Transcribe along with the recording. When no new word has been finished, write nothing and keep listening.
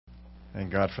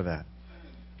Thank God for that.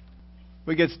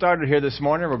 We get started here this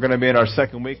morning. We're going to be in our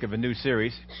second week of a new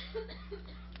series.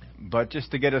 But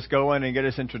just to get us going and get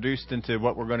us introduced into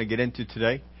what we're going to get into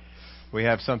today, we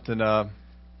have something a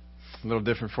little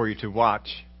different for you to watch.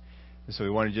 And so we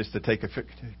wanted just to take a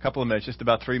couple of minutes, just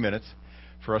about 3 minutes,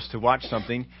 for us to watch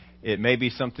something. It may be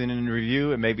something in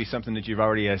review. It may be something that you've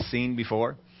already seen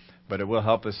before. But it will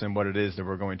help us in what it is that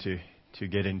we're going to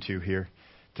get into here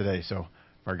today. So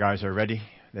if our guys are ready,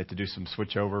 they have to do some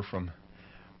switch over from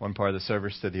one part of the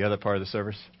service to the other part of the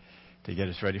service to get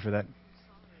us ready for that.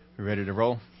 We ready to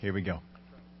roll? Here we go.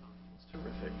 It's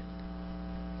terrific.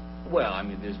 Well, I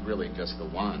mean, there's really just the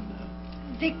one.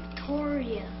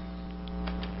 Victoria.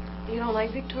 You don't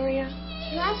like Victoria?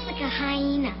 She laughs like a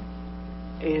hyena.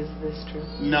 Is this true?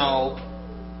 No.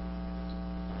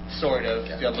 Sort of,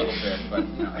 a little bit, but...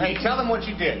 Hey, tell them what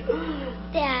you did.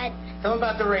 Dad. Tell them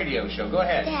about the radio show. Go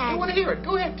ahead. Dad. I want to hear it.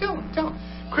 Go ahead. Tell them.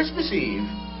 Christmas Eve,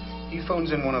 he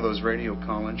phones in one of those radio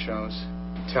call-in shows.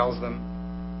 He tells them,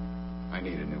 I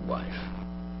need a new wife.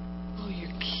 Oh, you're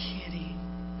kidding.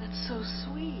 That's so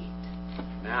sweet.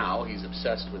 Now he's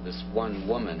obsessed with this one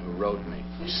woman who wrote me.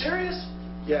 You serious?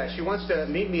 Yeah, she wants to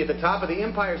meet me at the top of the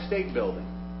Empire State Building.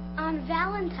 On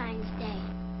Valentine's Day.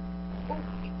 Oh,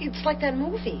 it's like that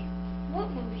movie. What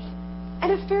movie?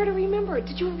 An Affair to Remember.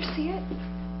 Did you ever see it?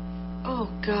 Oh,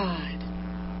 God.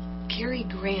 Cary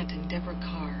Grant and Deborah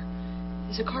Carr.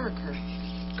 Is it Carr or Kerr?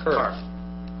 Carr.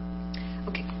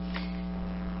 Okay.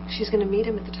 She's going to meet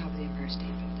him at the top of the Empire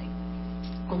State Building.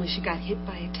 Only she got hit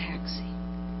by a taxi.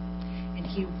 And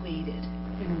he waited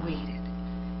and waited.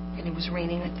 And it was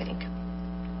raining, I think.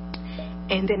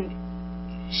 And then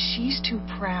she's too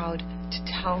proud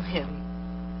to tell him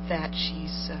that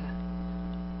she's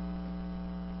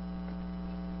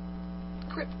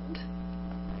crippled.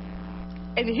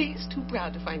 And he's too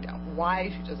proud to find out why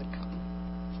she doesn't come.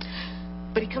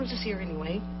 But he comes to see her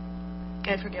anyway.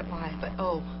 I forget why, but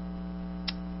oh,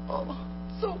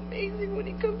 it's so amazing when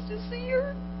he comes to see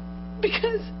her.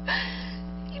 Because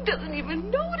he doesn't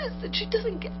even notice that she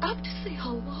doesn't get up to say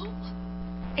hello.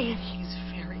 And he's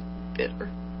very bitter.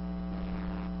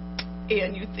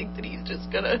 And you think that he's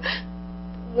just gonna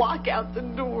walk out the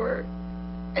door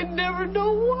and never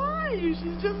know why.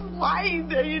 She's just lying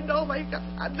there, like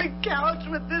on the couch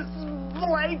with this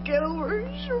blanket over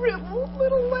her shriveled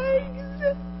little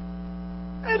legs.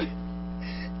 And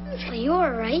Are you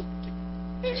alright?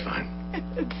 She's fine.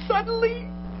 And suddenly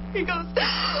he goes,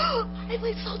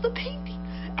 I saw the painting.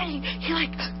 And he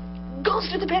goes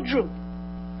to the bedroom.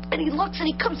 And he looks and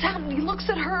he comes out and he looks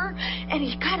at her and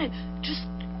he kind of just,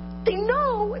 they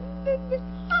know, and then they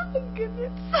hug and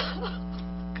it's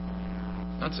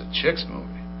That's a chick's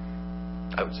movie.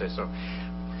 I would say so.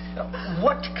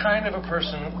 What kind of a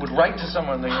person would write to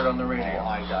someone they heard on the radio?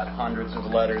 I got hundreds of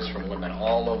letters from women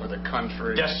all over the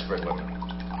country. Desperate women.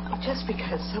 Just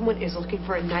because someone is looking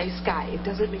for a nice guy, it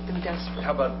doesn't make them desperate.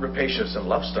 How about rapacious and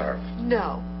love-starved?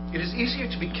 No. It is easier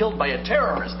to be killed by a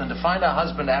terrorist than to find a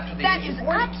husband after the That age is of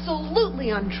 40. absolutely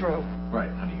untrue.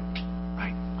 Right. How do you...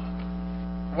 Right.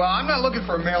 Well, I'm not looking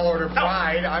for a mail order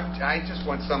bride. I just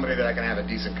want somebody that I can have a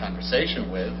decent conversation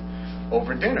with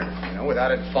over dinner,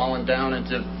 without it falling down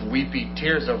into weepy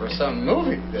tears over some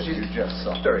movie that you just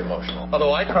saw. Very emotional.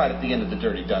 Although I cried at the end of The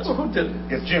Dirty Dozen. Well, who didn't?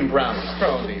 Because Jim Brown was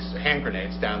throwing these hand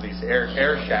grenades down these air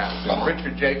shafts, and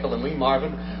Richard Jekyll and Lee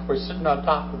Marvin were sitting on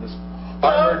top of this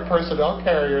armored personnel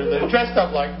carrier. They're dressed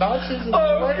up like Nazis. And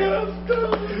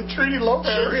Trini Lopez.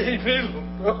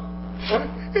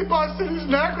 He busted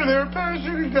his neck when they were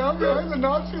parachuting down behind the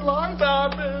Nazi line.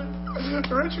 Stop it.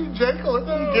 Richard Jekyll, at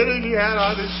the beginning, he had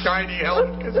on his shiny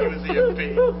helmet because he was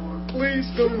EMP. Please,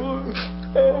 no more.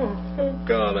 Oh,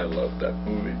 God, I love that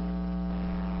movie.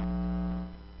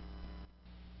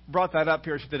 Brought that up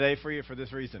here today for you for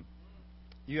this reason.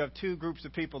 You have two groups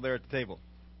of people there at the table.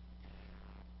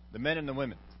 The men and the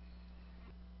women.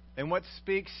 And what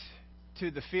speaks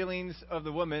to the feelings of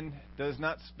the women does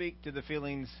not speak to the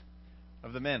feelings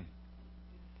of the men.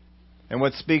 And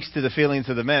what speaks to the feelings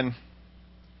of the men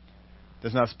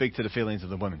does not speak to the feelings of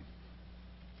the women.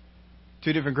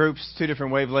 Two different groups, two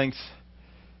different wavelengths,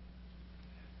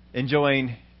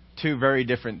 enjoying two very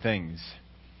different things.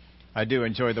 I do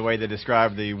enjoy the way they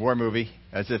describe the war movie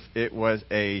as if it was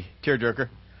a tearjerker.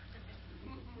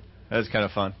 That was kind of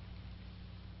fun.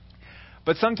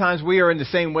 But sometimes we are in the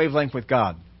same wavelength with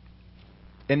God,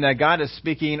 in that God is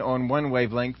speaking on one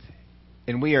wavelength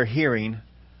and we are hearing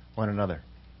one another.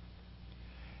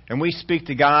 And we speak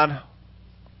to God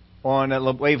on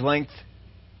a wavelength,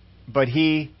 but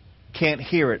He can't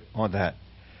hear it on that.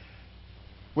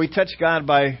 We touch God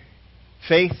by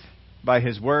faith, by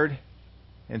His Word,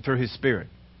 and through His Spirit.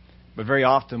 But very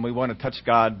often we want to touch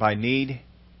God by need,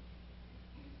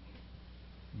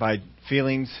 by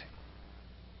feelings,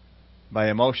 by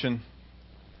emotion.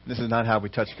 This is not how we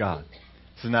touch God.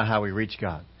 This is not how we reach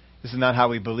God. This is not how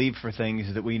we believe for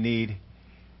things that we need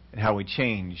and how we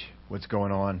change what's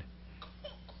going on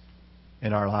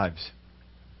in our lives.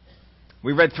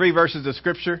 We read 3 verses of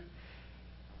Scripture,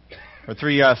 or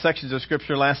 3 sections of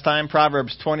Scripture last time.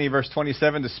 Proverbs 20, verse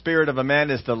 27, the spirit of a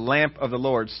man is the lamp of the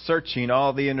Lord, searching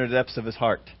all the inner depths of his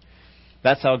heart.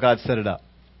 That's how God set it up.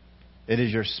 It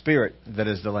is your spirit that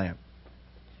is the lamp.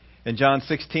 In John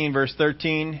 16, verse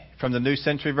 13, from the New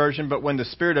Century Version, but when the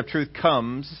Spirit of truth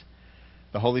comes,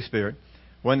 the Holy Spirit,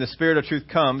 when the Spirit of truth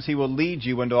comes, He will lead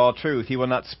you into all truth. He will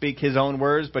not speak His own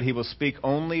words, but He will speak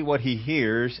only what He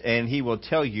hears, and He will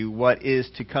tell you what is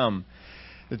to come.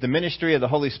 That the ministry of the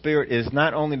Holy Spirit is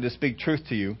not only to speak truth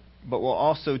to you, but will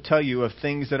also tell you of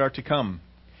things that are to come,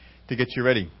 to get you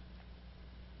ready.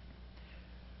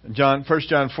 1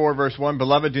 John 4, verse 1,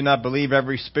 Beloved, do not believe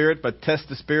every spirit, but test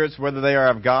the spirits whether they are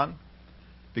of God,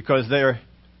 because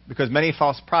many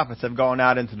false prophets have gone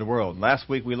out into the world. Last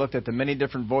week we looked at the many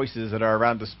different voices that are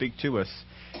around to speak to us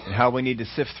and how we need to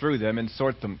sift through them and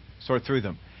sort through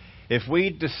them. If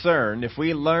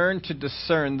we learn to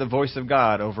discern the voice of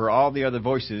God over all the other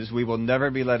voices, we will never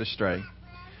be led astray.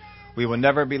 We will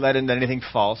never be led into anything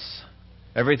false.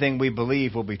 Everything we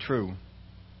believe will be true.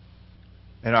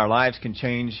 And our lives can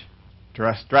change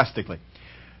drastically.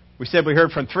 We said we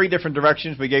heard from 3 different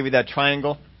directions. We gave you that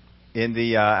triangle in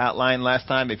the outline last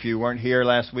time. If you weren't here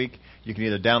last week, you can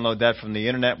either download that from the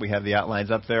internet. We have the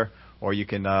outlines up there. Or you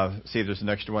can see if there's an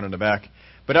extra one in the back.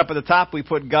 But up at the top, we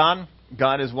put God.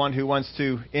 God is one who wants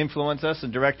to influence us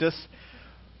and direct us.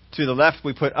 To the left,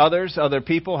 we put others, other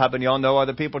people. How many of y'all know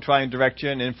other people try and direct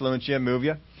you and influence you and move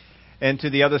you? And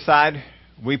to the other side,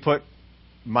 we put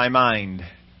my mind.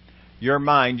 Your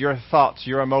mind, your thoughts,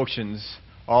 your emotions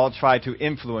all try to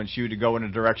influence you to go in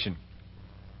a direction.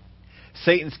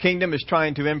 Satan's kingdom is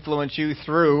trying to influence you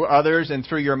through others and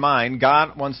through your mind.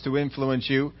 God wants to influence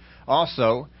you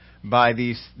also by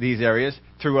these areas,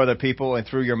 through other people and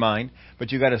through your mind.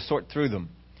 But you've got to sort through them.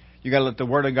 You've got to let the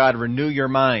Word of God renew your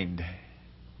mind.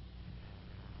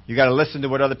 You've got to listen to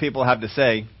what other people have to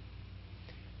say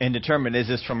and determine, is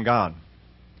this from God?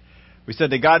 We said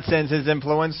that God sends His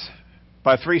influence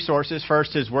by 3 sources.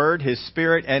 First, His Word, His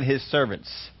Spirit, and His servants.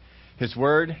 His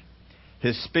Word,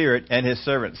 His Spirit, and His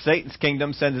servants. Satan's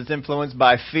kingdom sends its influence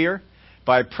by fear,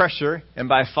 by pressure, and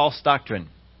by false doctrine.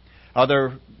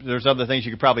 There's other things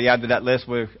you could probably add to that list.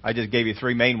 Where I just gave you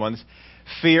 3 main ones.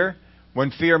 Fear,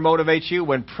 when fear motivates you.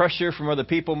 When pressure from other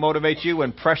people motivates you.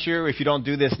 When pressure, if you don't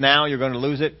do this now, you're going to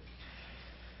lose it.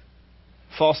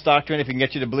 False doctrine, if he can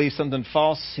get you to believe something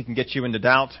false, he can get you into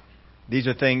doubt. These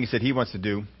are things that he wants to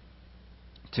do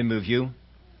to move you.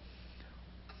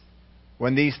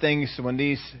 When these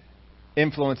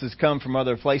influences come from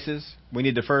other places, we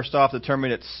need to first off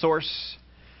determine its source,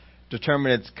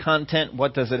 determine its content,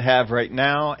 what does it have right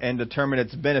now, and determine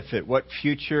its benefit. What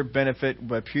future benefit,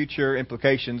 what future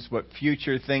implications, what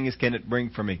future things can it bring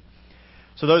for me?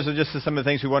 So those are just some of the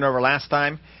things we went over last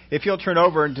time. If you'll turn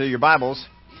over into your Bibles,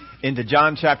 into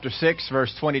John chapter 6,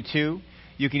 verse 22,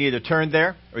 you can either turn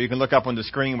there, or you can look up on the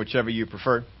screen, whichever you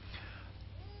prefer.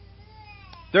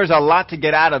 There's a lot to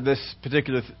get out of this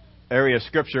particular area of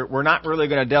Scripture. We're not really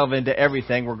going to delve into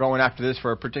everything. We're going after this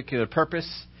for a particular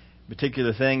purpose,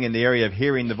 particular thing in the area of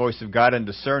hearing the voice of God and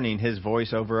discerning His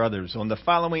voice over others. On the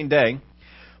following day,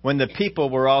 when the people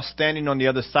were all standing on the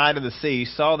other side of the sea,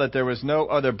 saw that there was no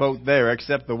other boat there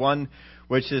except the one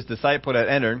which his disciple had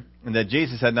entered, and that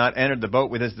Jesus had not entered the boat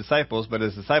with his disciples, but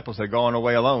his disciples had gone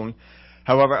away alone.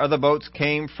 However, other boats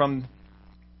came from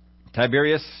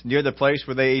Tiberias, near the place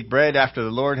where they ate bread after the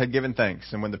Lord had given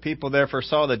thanks. And when the people therefore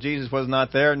saw that Jesus was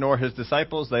not there, nor his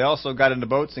disciples, they also got into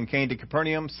boats and came to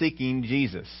Capernaum, seeking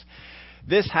Jesus.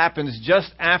 This happens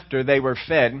just after they were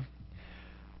fed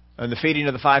on the feeding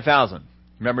of the 5,000.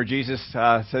 Remember, Jesus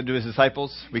said to his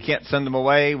disciples, we can't send them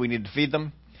away, we need to feed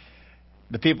them.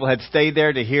 The people had stayed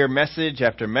there to hear message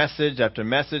after message after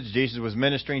message. Jesus was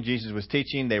ministering, Jesus was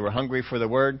teaching, they were hungry for the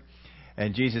word.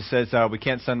 And Jesus says, we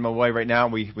can't send them away right now.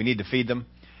 We need to feed them.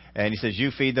 And he says, you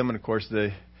feed them. And, of course,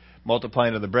 the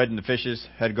multiplying of the bread and the fishes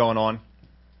had gone on.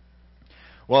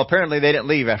 Well, apparently they didn't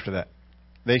leave after that.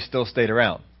 They still stayed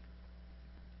around.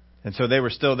 And so they were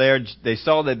still there. They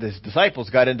saw that his disciples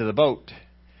got into the boat,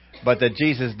 but that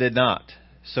Jesus did not.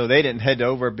 So they didn't head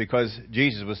over because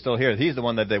Jesus was still here. He's the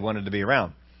one that they wanted to be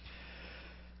around.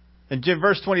 In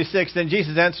verse 26, then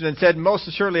Jesus answered and said, most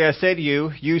assuredly I say to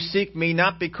you, you seek me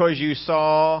not because you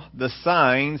saw the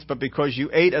signs, but because you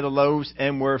ate of the loaves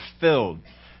and were filled.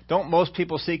 Don't most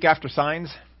people seek after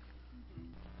signs?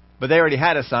 But they already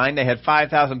had a sign. They had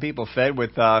 5,000 people fed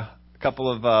with a couple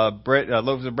of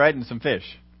loaves of bread and some fish.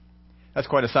 That's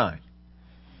quite a sign.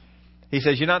 He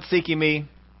says, you're not seeking me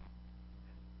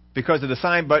because of the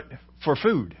sign, but for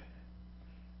food.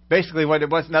 Basically what it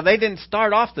was. Now, they didn't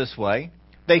start off this way.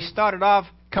 They started off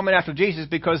coming after Jesus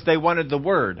because they wanted the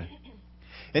Word.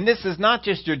 And this is not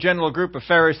just your general group of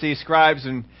Pharisees, scribes,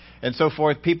 and so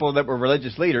forth, people that were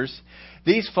religious leaders.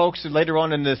 These folks, later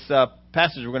on in this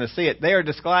passage, we're going to see it, they are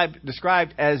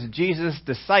described as Jesus'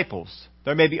 disciples.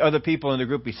 There may be other people in the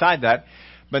group beside that,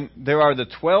 but there are the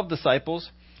 12 disciples,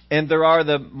 and there are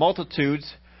the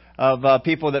multitudes of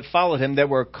people that followed him that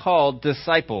were called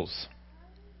disciples.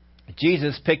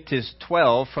 Jesus picked his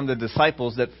 12 from the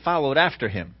disciples that followed after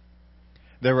him.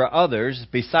 There were others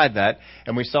beside that,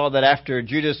 and we saw that after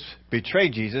Judas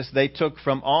betrayed Jesus, they took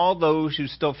from all those who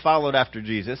still followed after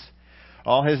Jesus,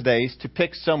 all his days, to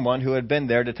pick someone who had been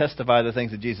there to testify the things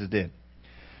that Jesus did.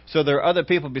 So there are other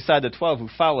people beside the 12 who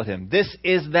followed him. This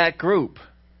is that group.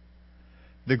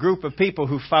 The group of people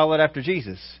who followed after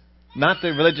Jesus. Not the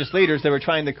religious leaders that were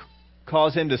trying to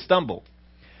cause him to stumble.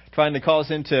 Trying to cause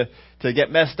him to get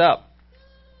messed up.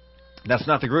 That's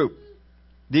not the group.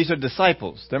 These are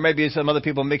disciples. There may be some other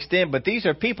people mixed in, but these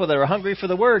are people that are hungry for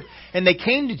the Word. And they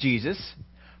came to Jesus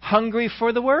hungry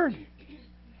for the Word.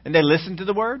 And they listened to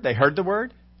the Word. They heard the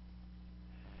Word.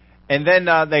 And then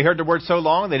they heard the Word so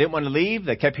long, they didn't want to leave.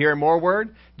 They kept hearing more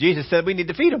Word. Jesus said, we need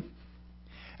to feed them.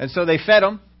 And so they fed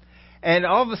them. And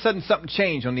all of a sudden, something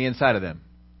changed on the inside of them.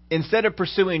 Instead of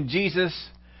pursuing Jesus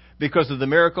because of the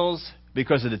miracles,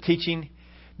 because of the teaching,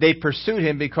 they pursued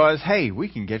him because, hey, we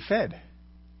can get fed.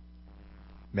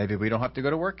 Maybe we don't have to go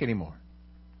to work anymore.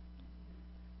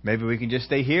 Maybe we can just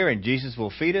stay here and Jesus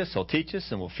will feed us. He'll teach us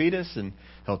and we'll feed us, and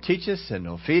he'll teach us and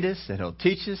he'll feed us and he'll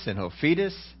teach us and he'll feed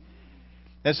us.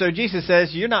 And so Jesus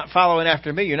says, you're not following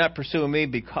after me. You're not pursuing me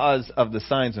because of the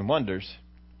signs and wonders.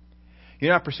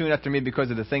 You're not pursuing after me because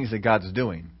of the things that God's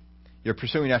doing. You're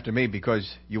pursuing after me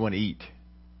because you want to eat.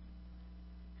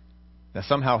 Now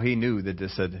somehow he knew that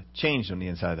this had changed on the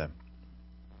inside of them.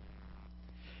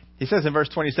 He says in verse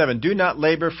 27, do not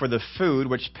labor for the food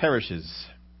which perishes.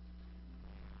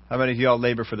 How many of you all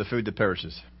labor for the food that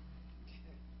perishes?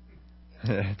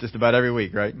 Just about every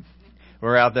week, right?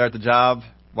 We're out there at the job.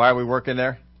 Why are we working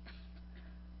there?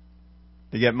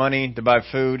 To get money, to buy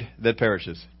food that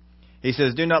perishes. He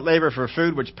says, do not labor for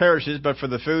food which perishes, but for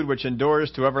the food which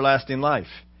endures to everlasting life.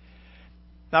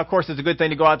 Now, of course, it's a good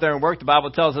thing to go out there and work. The Bible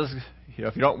tells us,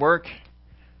 if you don't work,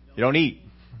 you don't eat.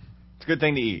 It's a good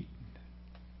thing to eat.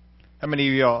 How many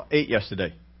of you all ate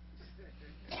yesterday?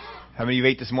 How many of you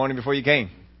ate this morning before you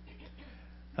came?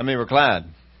 How many were glad?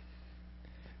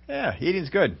 Yeah,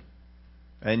 eating's good.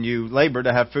 And you labor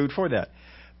to have food for that.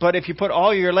 But if you put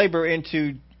all your labor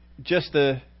into just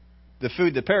the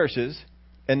food that perishes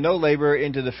and no labor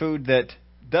into the food that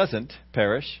doesn't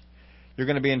perish, you're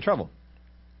going to be in trouble.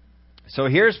 So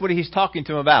here's what he's talking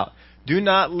to him about. Do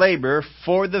not labor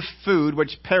for the food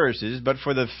which perishes, but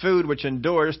for the food which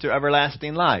endures to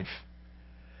everlasting life.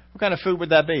 What kind of food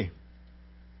would that be? It'd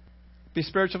be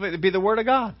spiritual. It'd be the Word of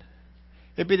God.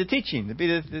 It'd be the teaching. It'd be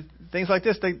the things like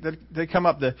this that come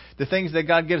up. The things that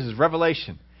God gives us.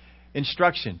 Revelation,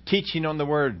 instruction, teaching on the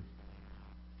Word.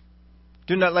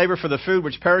 Do not labor for the food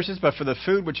which perishes, but for the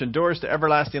food which endures to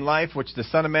everlasting life, which the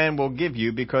Son of Man will give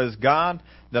you, because God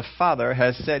the Father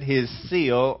has set his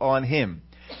seal on him.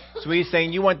 So he's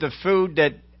saying, you want the food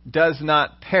that does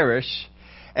not perish,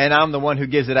 and I'm the one who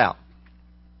gives it out.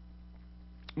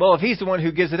 Well, if he's the one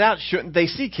who gives it out, shouldn't they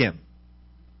seek him?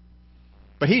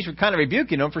 But he's kind of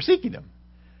rebuking them for seeking him.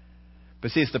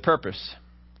 But see, it's the purpose.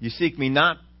 You seek me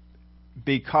not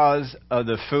because of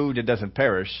the food that doesn't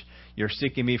perish. You're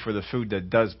seeking me for the food that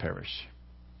does perish.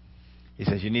 He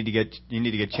says you need to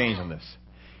get change on this.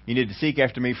 You need to seek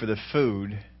after me for the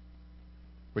food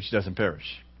which doesn't perish.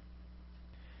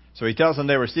 So he tells them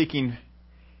they were seeking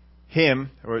him,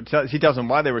 or he tells them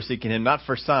why they were seeking him, not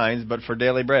for signs, but for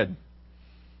daily bread.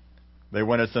 They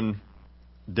wanted some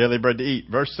daily bread to eat.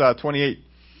 Verse 28.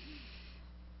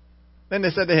 Then they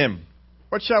said to him,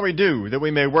 what shall we do that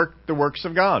we may work the works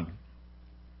of God?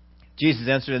 Jesus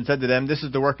answered and said to them, this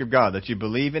is the work of God, that you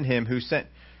believe in him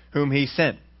whom he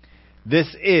sent.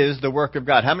 This is the work of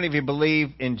God. How many of you believe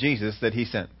in Jesus that he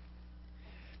sent?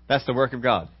 That's the work of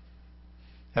God.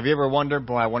 Have you ever wondered,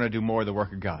 boy, I want to do more of the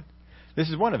work of God? This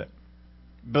is one of it.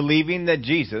 Believing that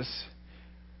Jesus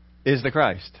is the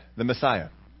Christ, the Messiah.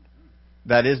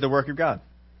 That is the work of God.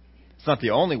 It's not the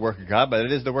only work of God, but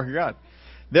it is the work of God.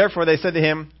 Therefore they said to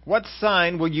him, what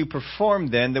sign will you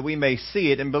perform then that we may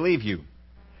see it and believe you?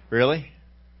 Really?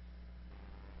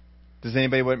 Does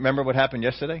anybody remember what happened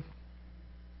yesterday?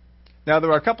 Now, there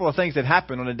were a couple of things that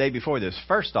happened on the day before this.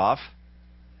 First off,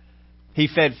 he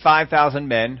fed 5,000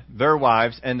 men, their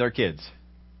wives, and their kids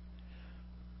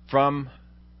from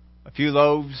a few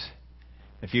loaves,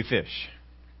 a few fish.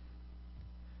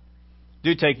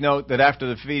 Do take note that after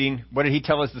the feeding, what did he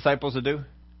tell his disciples to do?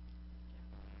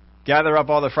 Gather up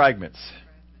all the fragments.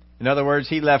 In other words,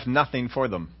 he left nothing for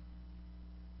them.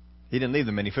 He didn't leave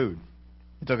them any food.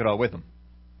 He took it all with him.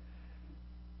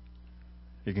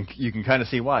 You can kind of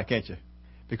see why, can't you?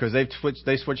 Because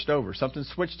they switched over. Something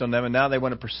switched on them, and now they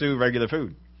want to pursue regular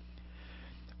food.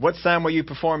 What sign will you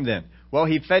perform then? Well,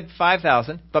 he fed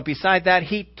 5,000, but beside that,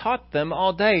 he taught them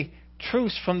all day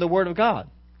truths from the Word of God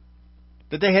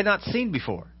that they had not seen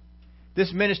before.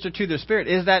 This ministered to their spirit.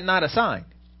 Is that not a sign?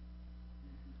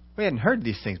 We hadn't heard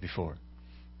these things before.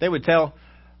 They would tell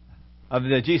of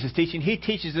the Jesus teaching. He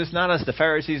teaches us not as the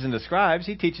Pharisees and the scribes.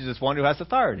 He teaches us one who has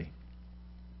authority.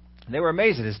 They were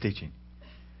amazed at his teaching.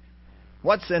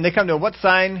 And they come to, what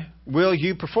sign will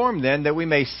you perform then that we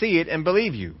may see it and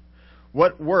believe you?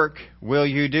 What work will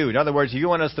you do? In other words, if you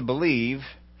want us to believe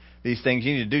these things,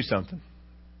 you need to do something.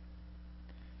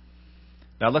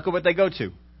 Now look at what they go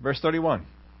to. Verse 31.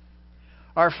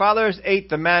 Our fathers ate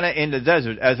the manna in the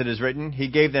desert, as it is written. He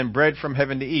gave them bread from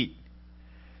heaven to eat.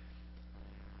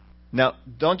 Now,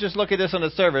 don't just look at this on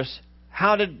the surface.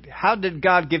 How did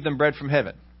God give them bread from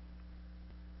heaven?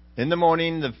 In the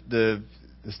morning, the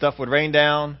stuff would rain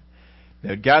down. They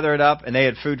would gather it up, and they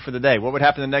had food for the day. What would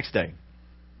happen the next day?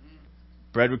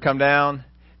 Bread would come down.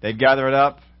 They'd gather it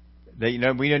up. We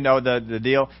didn't know the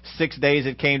deal. 6 days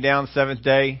it came down. Sabbath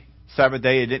day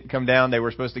it didn't come down. They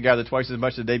were supposed to gather twice as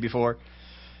much the day before,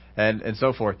 and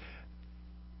so forth.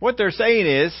 What they're saying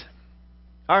is,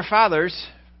 our fathers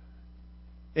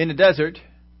in the desert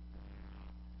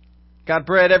got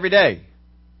bread every day.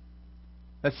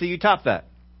 Let's see you top that.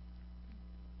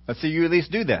 Let's see you at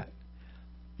least do that.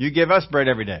 You give us bread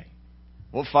every day.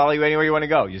 We'll follow you anywhere you want to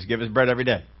go. You just give us bread every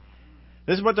day.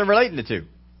 This is what they're relating it to.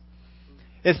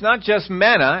 It's not just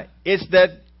manna. It's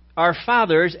that our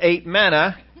fathers ate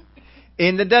manna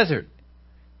in the desert.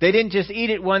 They didn't just eat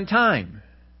it one time.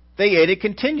 They ate it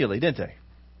continually, didn't they?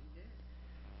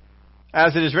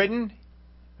 As it is written,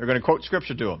 they're going to quote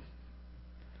Scripture to them.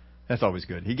 That's always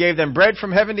good. He gave them bread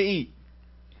from heaven to eat.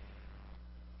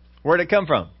 Where did it come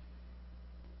from?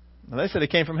 Well, they said it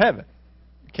came from heaven.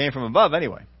 It came from above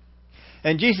anyway.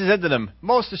 And Jesus said to them,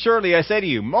 most assuredly I say to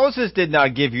you, Moses did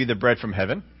not give you the bread from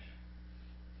heaven.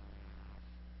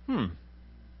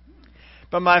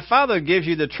 But my Father gives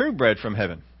you the true bread from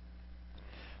heaven.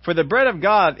 For the bread of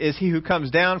God is he who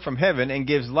comes down from heaven and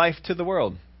gives life to the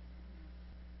world.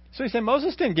 So he said,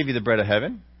 Moses didn't give you the bread of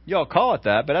heaven. You all call it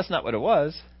that, but that's not what it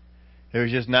was. It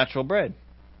was just natural bread.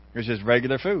 It was just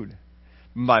regular food.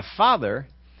 My Father,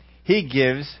 he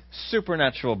gives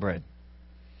supernatural bread.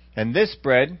 And this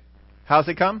bread, how's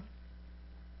it come?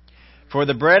 For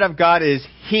the bread of God is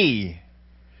he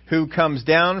who comes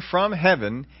down from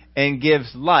heaven and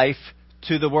gives life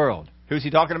to the world. Who's he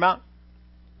talking about?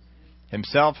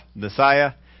 Himself, the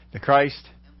Messiah, the Christ.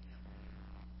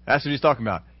 That's what he's talking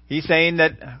about. He's saying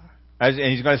that, and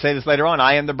he's going to say this later on,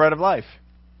 I am the bread of life.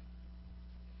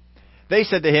 They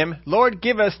said to him, Lord,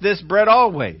 give us this bread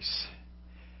always.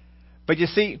 But you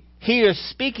see, he is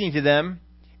speaking to them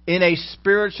in a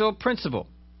spiritual principle.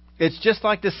 It's just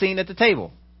like the scene at the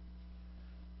table.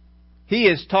 He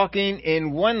is talking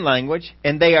in one language,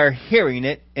 and they are hearing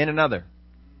it in another.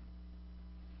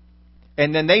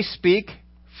 And then they speak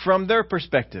from their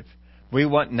perspective. We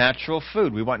want natural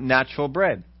food. We want natural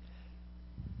bread.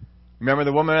 Remember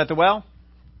the woman at the well?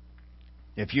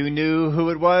 If you knew who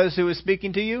it was who was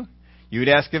speaking to you, you would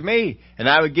ask of me, and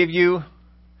I would give you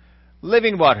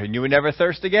living water, and you would never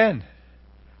thirst again.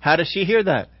 How does she hear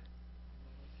that?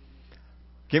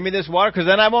 Give me this water, because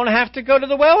then I won't have to go to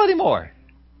the well anymore.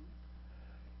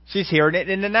 She's hearing it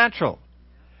in the natural.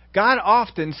 God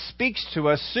often speaks to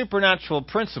us supernatural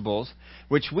principles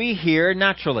which we hear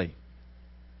naturally.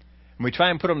 And we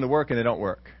try and put them to work and they don't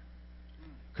work.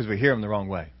 Because we hear them the wrong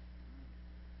way.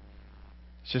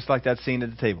 It's just like that scene at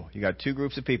the table. You got two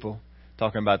groups of people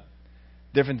talking about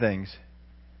different things.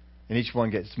 And each one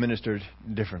gets ministered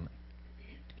differently.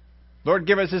 Lord,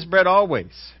 give us this bread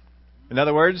always. In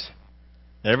other words,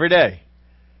 every day.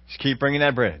 Just keep bringing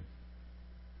that bread.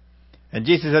 And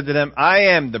Jesus said to them,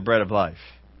 I am the bread of life.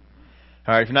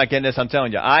 All right, if you're not getting this, I'm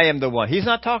telling you, I am the one. He's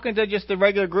not talking to just the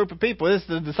regular group of people. This is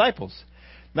the disciples.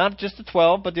 Not just the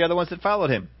 12, but the other ones that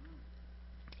followed him.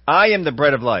 I am the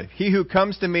bread of life. He who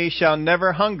comes to me shall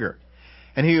never hunger,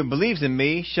 and he who believes in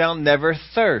me shall never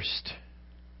thirst.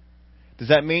 Does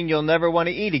that mean you'll never want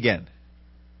to eat again?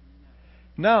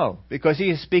 No, because he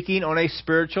is speaking on a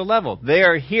spiritual level. They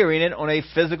are hearing it on a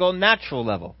physical, natural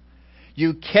level.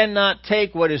 You cannot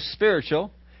take what is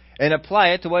spiritual and apply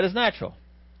it to what is natural.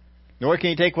 Nor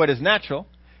can you take what is natural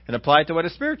and apply it to what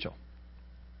is spiritual.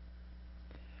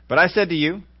 But I said to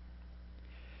you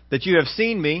that you have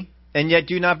seen me and yet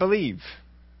do not believe.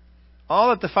 All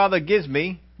that the Father gives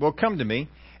me will come to me,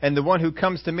 and the one who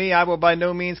comes to me I will by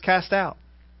no means cast out.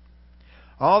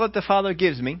 All that the Father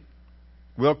gives me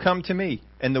will come to me,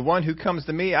 and the one who comes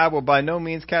to me I will by no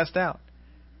means cast out.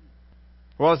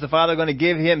 Well, is the Father going to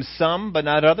give him some but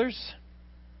not others?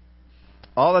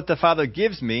 All that the Father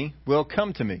gives me will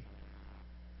come to me.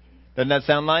 Doesn't that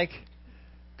sound like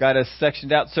God has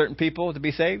sectioned out certain people to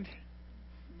be saved?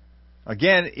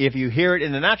 Again, if you hear it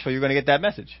in the natural, you're going to get that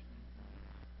message.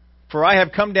 For I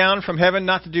have come down from heaven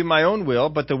not to do my own will,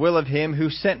 but the will of him who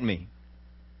sent me.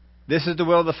 This is the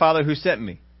will of the Father who sent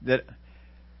me.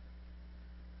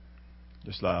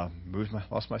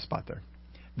 Lost my spot there.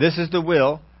 This is the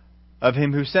will of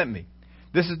him who sent me.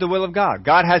 This is the will of God.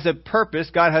 God has a purpose.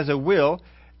 God has a will.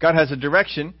 God has a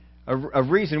direction, a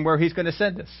reason where he's going to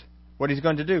send us, what he's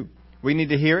going to do. We need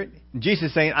to hear it. Jesus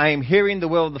is saying, I am hearing the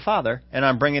will of the Father, and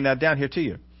I'm bringing that down here to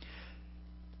you.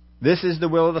 This is the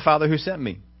will of the Father who sent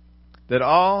me, that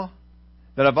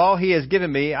of all he has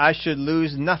given me, I should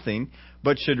lose nothing,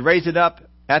 but should raise it up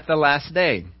at the last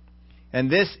day. And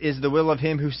this is the will of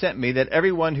him who sent me, that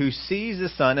everyone who sees the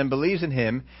Son and believes in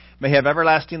him may have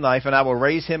everlasting life, and I will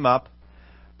raise him up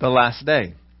the last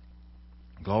day.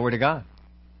 Glory to God.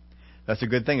 That's a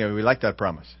good thing. We like that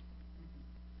promise.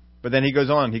 But then he goes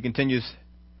on. He continues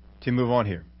to move on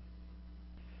here.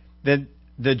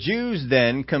 The Jews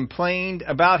then complained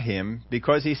about him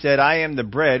because he said, I am the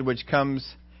bread which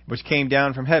came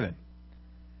down from heaven.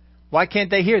 Why can't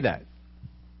they hear that?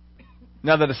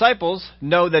 Now the disciples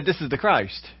know that this is the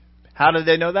Christ. How did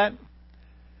they know that?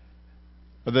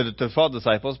 Well, the 12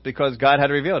 disciples, because God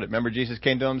had revealed it. Remember, Jesus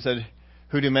came to them and said,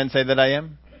 who do men say that I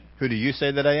am? Who do you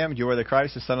say that I am? You are the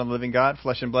Christ, the Son of the living God.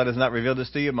 Flesh and blood has not revealed this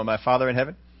to you, but my Father in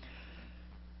heaven.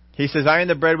 He says, I am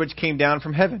the bread which came down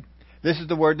from heaven. This is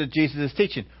the word that Jesus is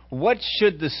teaching. What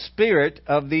should the spirit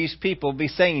of these people be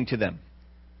saying to them?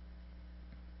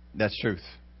 That's truth.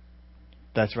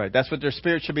 That's right. That's what their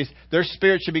spirit should be. Their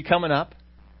spirit should be coming up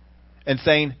and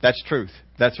saying, that's truth.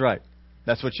 That's right.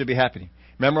 That's what should be happening.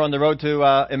 Remember on the road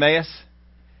to Emmaus?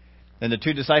 And the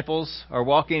two disciples are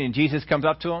walking and Jesus comes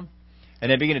up to them. And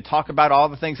they begin to talk about all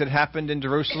the things that happened in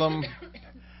Jerusalem.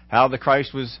 How the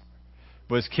Christ was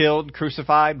killed,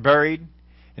 crucified, buried.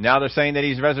 And now they're saying that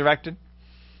he's resurrected.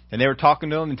 And they were talking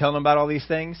to him and telling him about all these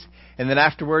things. And then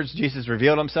afterwards, Jesus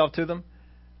revealed himself to them.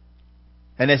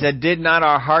 And they said, did not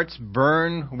our hearts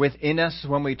burn within us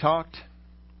when we talked?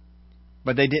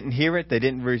 But they didn't hear it. They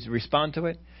didn't respond to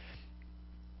it.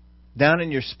 Down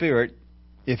in your spirit,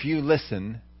 if you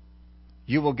listen,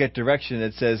 you will get direction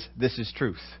that says, this is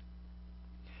truth.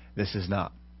 This is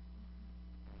not.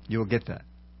 You will get that.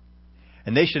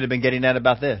 And they should have been getting that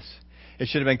about this. It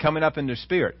should have been coming up in their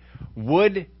spirit.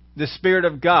 Would the Spirit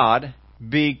of God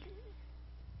be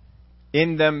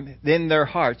in them, in their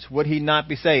hearts? Would he not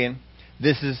be saying,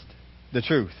 this is the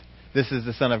truth. This is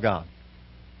the Son of God.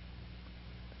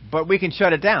 But we can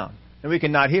shut it down and we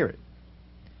can not hear it.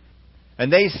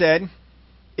 And they said,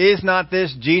 is not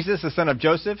this Jesus, the son of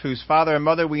Joseph, whose father and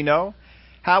mother we know?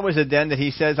 How is it then that he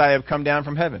says, I have come down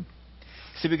from heaven?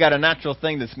 See, we got a natural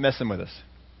thing that's messing with us.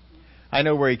 I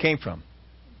know where he came from.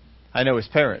 I know his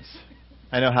parents.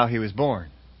 I know how he was born.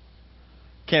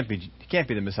 Can't be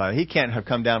the Messiah. He can't have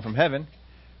come down from heaven.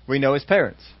 We know his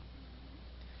parents.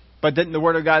 But didn't the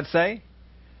Word of God say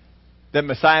that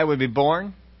Messiah would be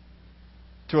born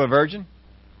to a virgin?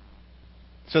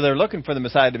 So they're looking for the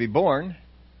Messiah to be born.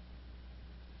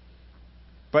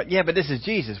 But this is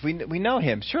Jesus. We know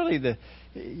him. Surely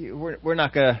we're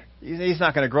not gonna. He's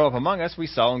not going to grow up among us. We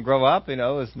saw him grow up.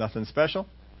 It's nothing special.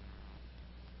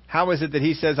 How is it that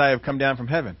he says, I have come down from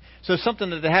heaven? So something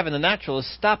that they have in the natural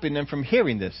is stopping them from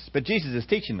hearing this. But Jesus is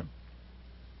teaching them.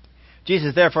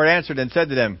 Jesus therefore answered and said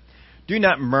to them, do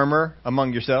not murmur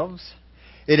among yourselves.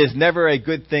 It is never a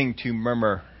good thing to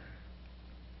murmur.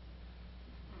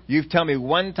 You've told me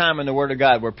one time in the Word of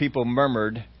God where people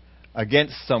murmured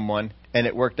against someone and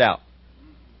it worked out.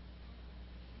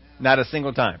 Not a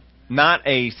single time. Not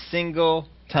a single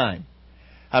time.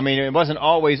 I mean, it wasn't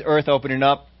always earth opening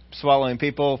up, swallowing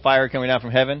people, fire coming down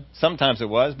from heaven. Sometimes it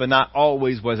was, but not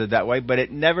always was it that way. But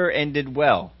it never ended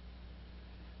well.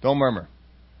 Don't murmur.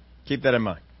 Keep that in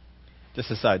mind.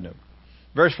 Just a side note.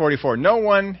 Verse 44. No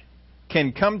one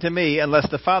can come to me unless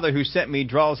the Father who sent me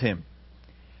draws him.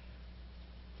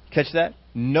 Catch that?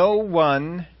 No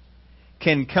one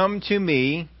can come to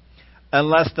me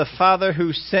unless the Father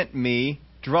who sent me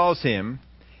draws him,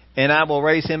 and I will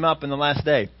raise him up in the last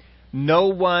day. No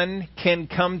one can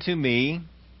come to me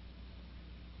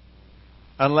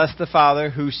unless the Father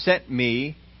who sent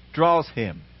me draws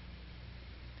him.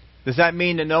 Does that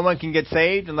mean that no one can get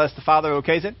saved unless the Father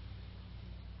okays it?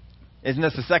 Isn't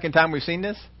this the second time we've seen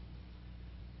this?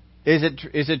 Is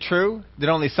it true that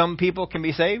only some people can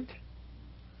be saved?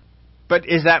 But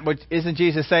isn't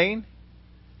Jesus saying?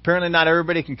 Apparently not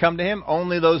everybody can come to him,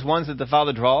 only those ones that the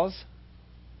Father draws.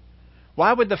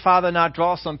 Why would the Father not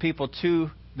draw some people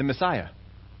to the Messiah?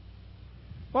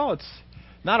 Well, it's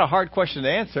not a hard question to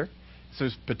answer. So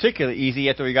it's particularly easy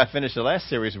after we got finished the last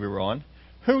series we were on.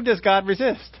 Who does God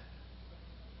resist?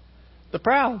 The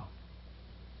proud.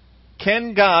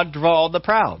 Can God draw the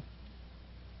proud?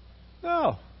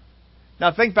 No.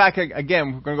 Now think back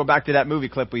again. We're going to go back to that movie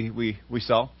clip we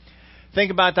saw.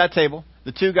 Think about that table.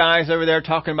 The two guys over there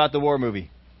talking about the war movie.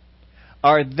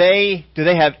 Do they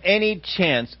have any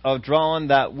chance of drawing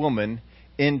that woman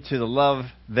into the love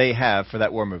they have for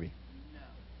that war movie? No.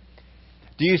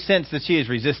 Do you sense that she is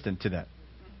resistant to that?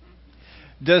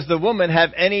 Does the woman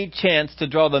have any chance to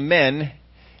draw the men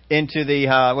into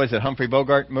the, Humphrey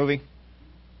Bogart movie?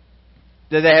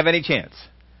 Do they have any chance?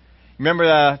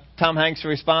 Remember Tom Hanks'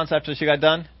 response after she got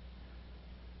done?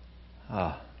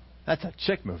 Oh, that's a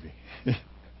chick movie.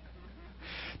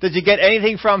 Did you get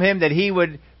anything from him that he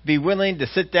would be willing to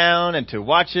sit down and to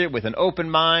watch it with an open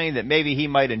mind, that maybe he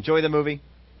might enjoy the movie?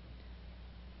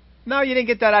 No, you didn't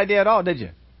get that idea at all, did you?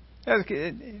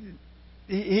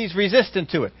 He's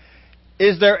resistant to it.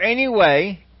 Is there any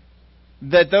way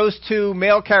that those two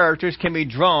male characters can be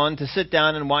drawn to sit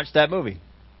down and watch that movie?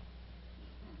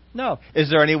 No. Is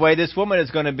there any way this woman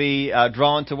is going to be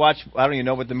drawn to watch? I don't even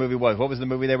know what the movie was. What was the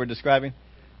movie they were describing?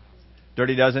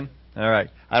 Dirty Dozen? All right.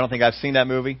 I don't think I've seen that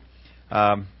movie.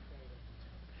 But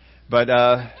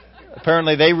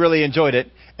apparently they really enjoyed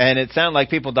it, and it sounded like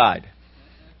people died.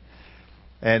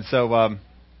 And so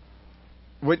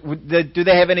do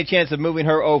they have any chance of moving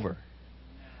her over?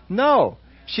 No.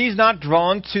 She's not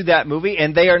drawn to that movie,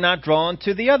 and they are not drawn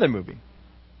to the other movie.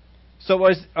 So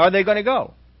are they going to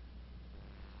go?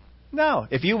 No.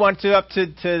 If you went up to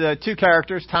the two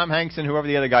characters, Tom Hanks and whoever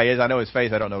the other guy is, I know his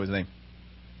face, I don't know his name.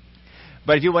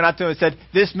 But if you went up to him and said,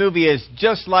 this movie is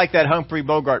just like that Humphrey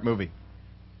Bogart movie,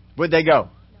 would they go?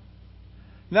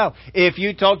 No. If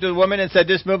you talked to the woman and said,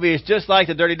 this movie is just like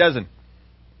the Dirty Dozen,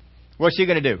 what's she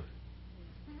going to do?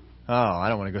 Oh, I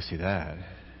don't want to go see that.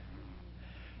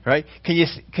 Right?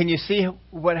 Can you see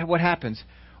what happens?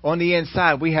 On the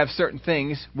inside, we have certain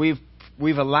things we've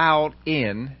allowed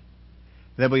in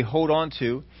that we hold on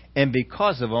to, and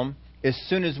because of them, as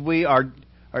soon as we are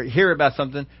hear about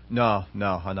something, no,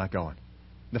 I'm not going.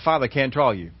 The Father can't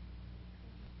draw you.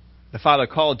 The Father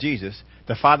called Jesus.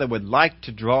 The Father would like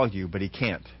to draw you, but He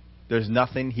can't. There's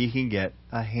nothing He can get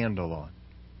a handle on.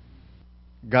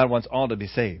 God wants all to be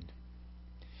saved.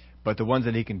 But the ones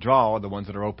that He can draw are the ones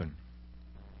that are open.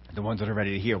 The ones that are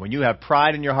ready to hear. When you have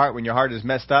pride in your heart, when your heart is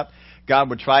messed up, God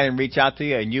would try and reach out to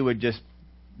you, and you would just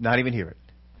not even hear it.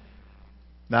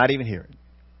 Not even hear it.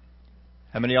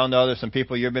 How many of y'all know there's some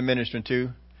people you've been ministering to,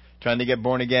 trying to get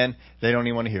born again, they don't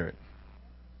even want to hear it.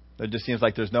 It just seems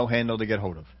like there's no handle to get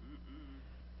hold of.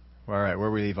 All right,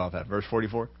 where we leave off at? Verse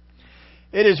 44.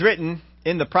 It is written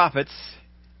in the prophets,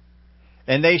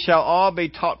 and they shall all be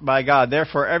taught by God.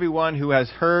 Therefore, everyone who has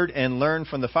heard and learned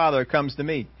from the Father comes to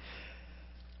me.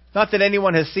 Not that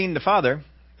anyone has seen the Father,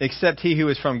 except he who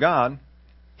is from God.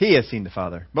 He has seen the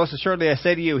Father. Most assuredly, I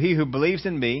say to you, he who believes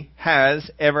in me has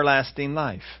everlasting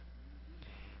life.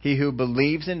 He who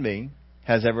believes in me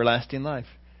has everlasting life.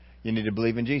 You need to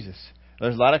believe in Jesus.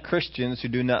 There's a lot of Christians who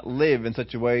do not live in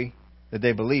such a way that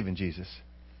they believe in Jesus.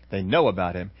 They know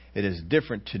about Him. It is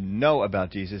different to know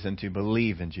about Jesus and to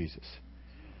believe in Jesus.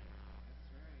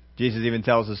 Jesus even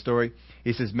tells a story.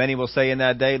 He says, many will say in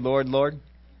that day, Lord, Lord.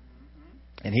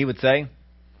 And He would say,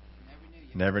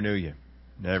 never knew you.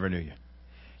 Never knew you.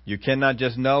 You cannot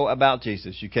just know about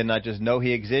Jesus. You cannot just know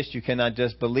He exists. You cannot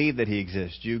just believe that He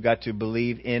exists. You've got to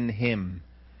believe in Him.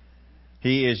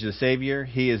 He is the Savior.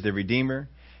 He is the Redeemer.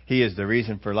 He is the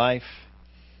reason for life.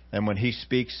 And when He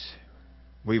speaks,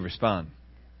 we respond.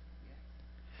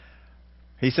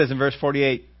 He says in verse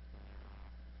 48,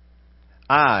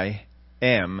 I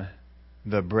am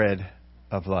the bread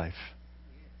of life.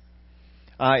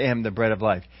 I am the bread of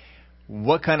life.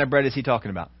 What kind of bread is He talking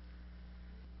about?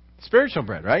 Spiritual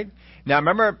bread, right? Now,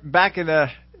 remember back in the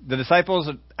disciples,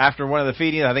 after one of the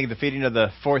feedings, I think the feeding of the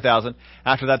 4,000,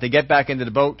 after that they get back into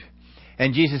the boat,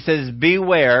 and Jesus says,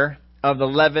 beware of the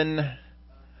leaven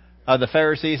of the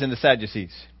Pharisees and the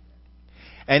Sadducees.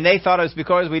 And they thought it was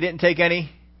because we didn't take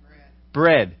any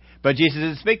bread. But Jesus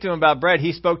didn't speak to them about bread.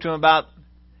 He spoke to them about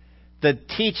the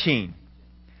teaching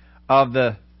of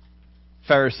the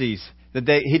Pharisees.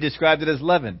 He described it as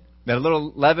leaven. That a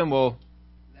little leaven will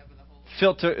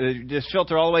filter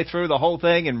all the way through the whole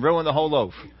thing and ruin the whole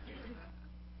loaf.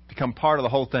 Become part of the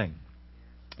whole thing.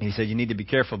 And he said you need to be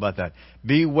careful about that.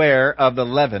 Beware of the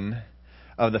leaven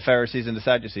of the Pharisees and the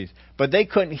Sadducees. But they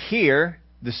couldn't hear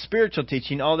the spiritual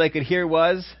teaching. All they could hear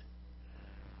was,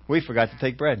 we forgot to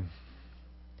take bread.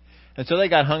 And so they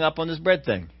got hung up on this bread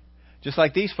thing. Just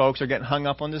like these folks are getting hung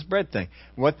up on this bread thing.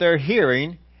 What they're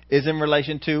hearing is in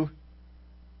relation to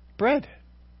bread.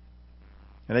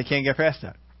 And they can't get past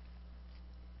that.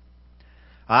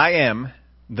 I am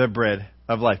the bread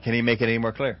of life. Can he make it any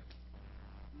more clear?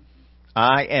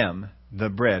 I am the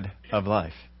bread of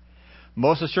life.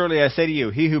 Most assuredly I say to you,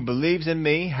 he who believes in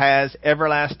me has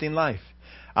everlasting life.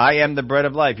 I am the bread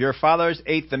of life. Your fathers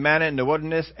ate the manna in the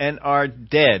wilderness and are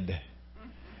dead.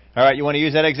 All right, you want to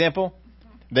use that example?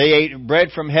 They ate bread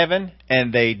from heaven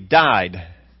and they died.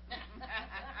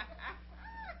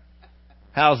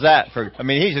 How's that for? I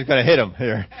mean, he's just going to hit them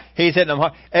here. He's hitting them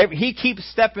hard. He keeps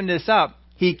stepping this up.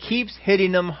 He keeps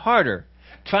hitting them harder,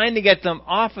 trying to get them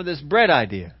off of this bread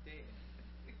idea.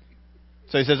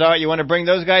 So he says, all right, you want to bring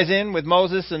those guys in with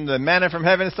Moses and the manna from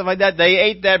heaven and stuff like that? They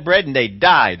ate that bread and they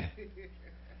died.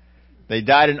 They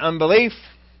died in unbelief.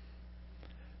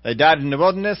 They died in the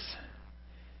wilderness.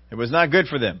 It was not good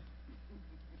for them.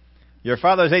 Your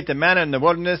fathers ate the manna in the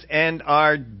wilderness and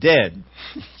are dead.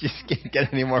 Just can't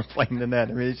get any more plain than that.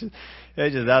 I mean, it's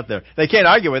just out there. They can't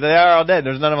argue with it. They are all dead.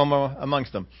 There's none of them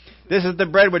amongst them. This is the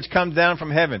bread which comes down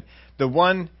from heaven, the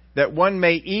one that one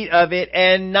may eat of it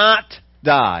and not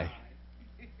die.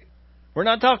 We're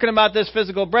not talking about this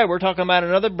physical bread. We're talking about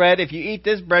another bread. If you eat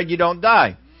this bread, you don't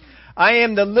die. I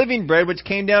am the living bread which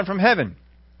came down from heaven.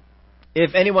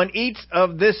 If anyone eats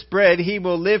of this bread, he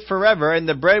will live forever. And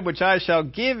the bread which I shall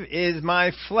give is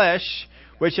my flesh,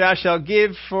 which I shall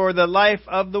give for the life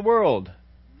of the world.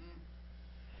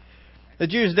 The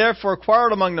Jews therefore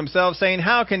quarreled among themselves, saying,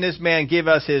 how can this man give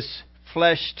us his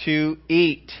flesh to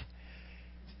eat?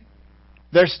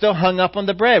 They're still hung up on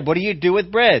the bread. What do you do with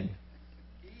bread?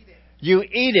 You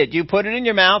eat it. You put it in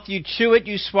your mouth. You chew it.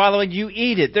 You swallow it. You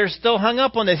eat it. They're still hung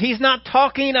up on this. He's not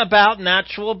talking about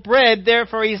natural bread.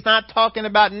 Therefore, he's not talking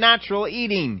about natural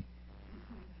eating.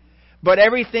 But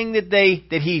everything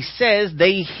that he says,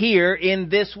 they hear in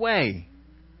this way.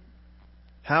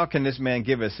 How can this man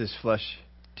give us his flesh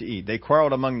to eat? They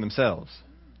quarreled among themselves.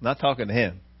 I'm not talking to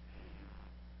him.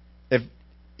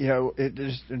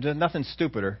 There's nothing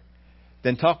stupider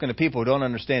than talking to people who don't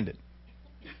understand it.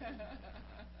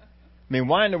 I mean,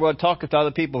 why in the world talk to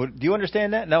other people? Do you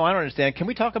understand that? No, I don't understand. Can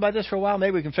we talk about this for a while?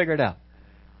 Maybe we can figure it out.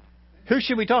 Who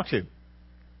should we talk to?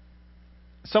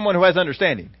 Someone who has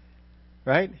understanding,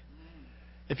 right?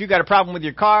 If you've got a problem with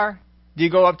your car, do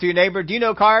you go up to your neighbor? Do you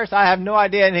know cars? I have no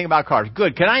idea anything about cars.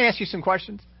 Good. Can I ask you some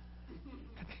questions?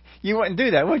 You wouldn't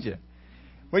do that, would you?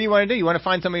 What do you want to do? You want to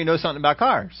find somebody who knows something about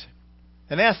cars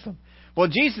and ask them. Well,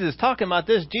 Jesus is talking about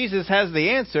this. Jesus has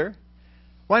the answer.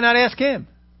 Why not ask him?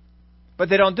 But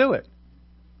they don't do it.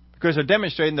 Because they're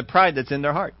demonstrating the pride that's in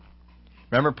their heart.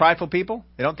 Remember prideful people?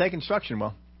 They don't take instruction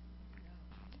well.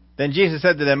 Then Jesus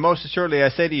said to them, most assuredly I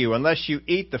say to you, unless you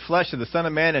eat the flesh of the Son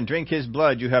of Man and drink his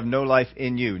blood, you have no life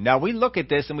in you. Now we look at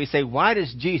this and we say, why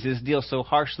does Jesus deal so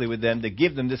harshly with them to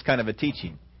give them this kind of a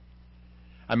teaching?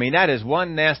 I mean, that is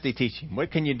one nasty teaching.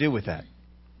 What can you do with that?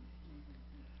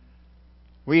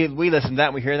 We listen to that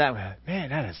and we hear that. Man,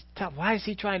 that is tough. Why is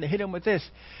he trying to hit them with this?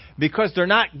 Because they're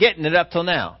not getting it up till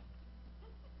now.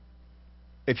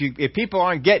 If people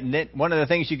aren't getting it, one of the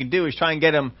things you can do is try and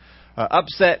get them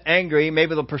upset, angry.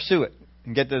 Maybe they'll pursue it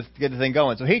and get the thing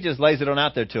going. So he just lays it on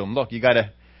out there to them. Look, you got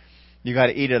to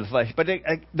eat of the flesh. But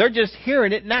they're just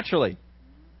hearing it naturally.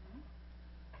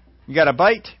 You got to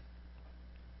bite.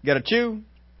 You got to chew.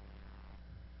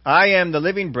 I am the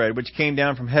living bread which came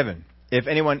down from heaven. If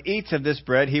anyone eats of this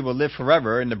bread, he will live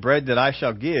forever. And the bread that I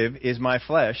shall give is my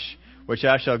flesh, which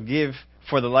I shall give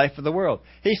for the life of the world.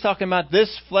 He's talking about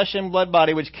this flesh and blood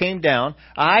body which came down.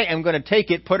 I am going to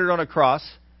take it, put it on a cross,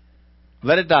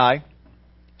 let it die,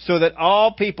 so that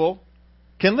all people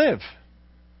can live.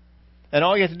 And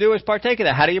all you have to do is partake of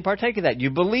that. How do you partake of that? You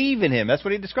believe in him. That's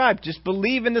what he described. Just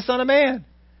believe in the Son of Man.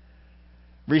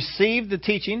 Receive the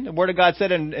teaching. The Word of God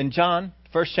said in John,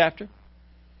 first chapter.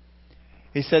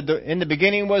 He said, in the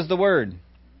beginning was the Word.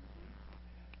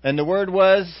 And the Word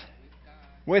was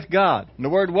with God. And the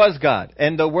Word was God.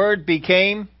 And the Word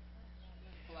became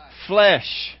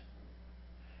flesh.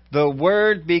 The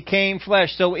Word became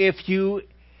flesh. So if you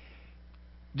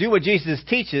do what Jesus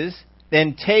teaches,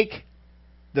 then take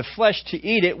the flesh to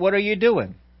eat it, what are you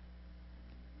doing?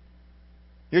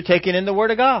 You're taking in the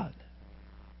Word of God.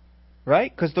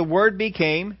 Right? Because the Word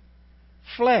became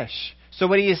flesh. So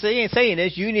what he's saying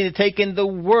is, you need to take in the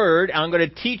Word. I'm going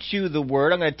to teach you the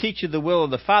Word. I'm going to teach you the will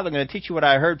of the Father. I'm going to teach you what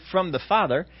I heard from the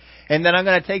Father. And then I'm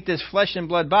going to take this flesh and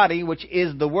blood body, which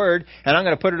is the Word, and I'm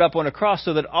going to put it up on a cross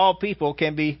so that all people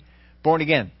can be born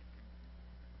again.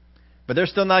 But they're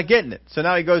still not getting it. So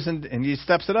now he goes in and he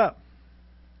steps it up.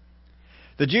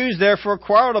 The Jews therefore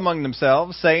quarreled among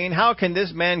themselves, saying, how can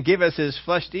this man give us his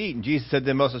flesh to eat? And Jesus said to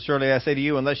them, most assuredly I say to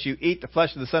you, unless you eat the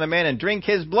flesh of the Son of Man and drink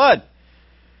his blood.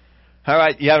 All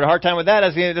right, you have a hard time with that? I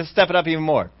was going to step it up even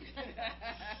more.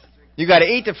 You got to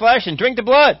eat the flesh and drink the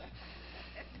blood.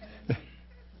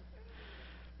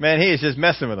 Man, he is just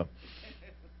messing with them.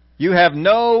 You have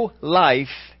no life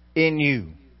in you.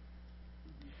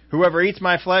 Whoever eats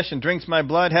my flesh and drinks my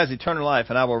blood has eternal life,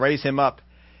 and I will raise him up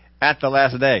at the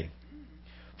last day.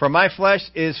 For my flesh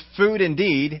is food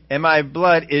indeed, and my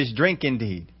blood is drink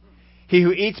indeed. He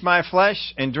who eats my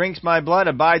flesh and drinks my blood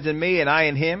abides in me, and I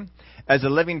in him. As the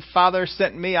living Father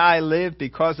sent me, I live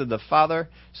because of the Father.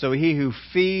 So he who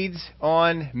feeds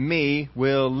on me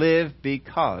will live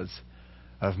because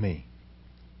of me.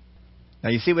 Now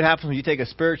you see what happens when you take a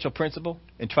spiritual principle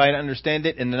and try to understand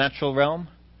it in the natural realm?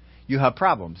 You have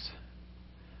problems.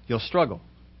 You'll struggle.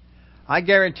 I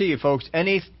guarantee you, folks,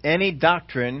 any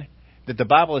doctrine that the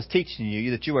Bible is teaching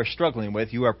you that you are struggling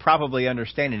with, you are probably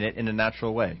understanding it in a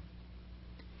natural way.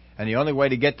 And the only way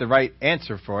to get the right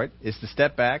answer for it is to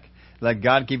step back, let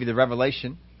God give you the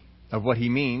revelation of what He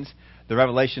means, the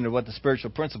revelation of what the spiritual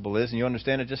principle is, and you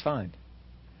understand it just fine.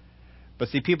 But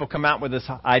see, people come out with this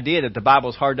idea that the Bible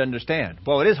is hard to understand.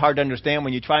 Well, it is hard to understand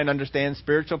when you try and understand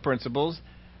spiritual principles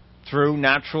through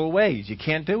natural ways. You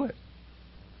can't do it.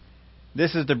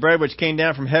 This is the bread which came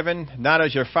down from heaven, not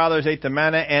as your fathers ate the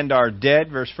manna and are dead.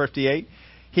 Verse 58.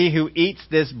 He who eats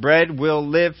this bread will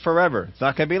live forever. It's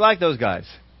not going to be like those guys.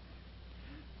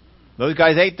 Those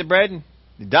guys ate the bread and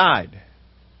they died.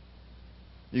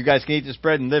 You guys can eat this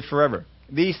bread and live forever.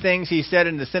 These things he said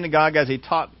in the synagogue as he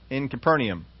taught in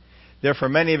Capernaum. Therefore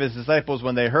many of his disciples,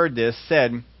 when they heard this,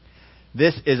 said,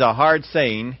 this is a hard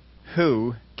saying.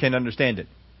 Who can understand it?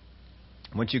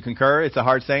 Wouldn't you concur? It's a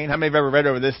hard saying. How many have ever read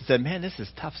over this and said, man, this is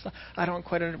tough stuff. I don't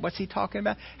quite understand. What's he talking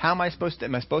about? How am I supposed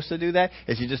to do that?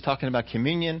 Is he just talking about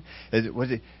communion?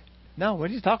 No, what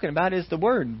he's talking about is the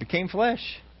Word became flesh.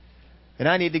 And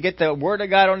I need to get the Word of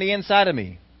God on the inside of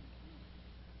me.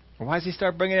 Well, why does he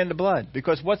start bringing in the blood?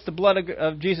 Because what's the blood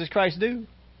of Jesus Christ do?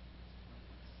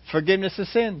 Forgiveness of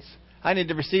sins. I need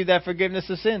to receive that forgiveness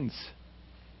of sins.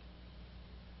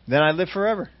 Then I live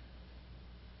forever.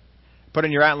 Put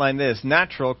in your outline this.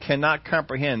 Natural cannot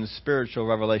comprehend spiritual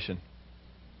revelation.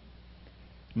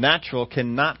 Natural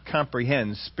cannot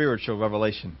comprehend spiritual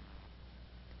revelation.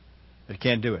 It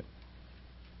can't do it.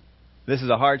 This is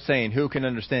a hard saying. Who can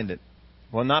understand it?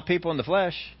 Well, not people in the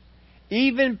flesh.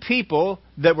 Even people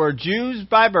that were Jews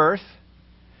by birth,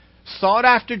 sought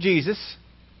after Jesus,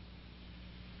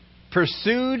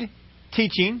 pursued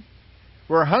teaching,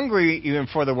 were hungry even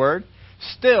for the Word,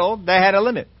 still they had a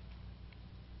limit.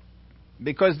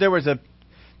 Because there was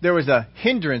a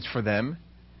hindrance for them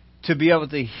to be able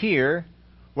to hear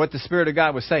what the Spirit of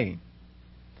God was saying.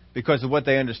 Because of what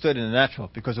they understood in the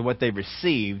natural. Because of what they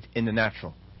received in the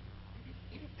natural.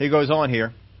 He goes on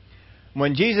here.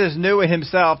 When Jesus knew in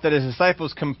himself that his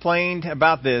disciples complained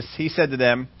about this, he said to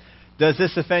them, does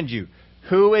this offend you?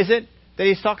 Who is it that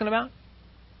he's talking about?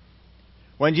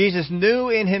 When Jesus knew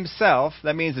in himself,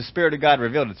 that means the Spirit of God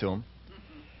revealed it to him,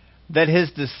 that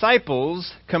his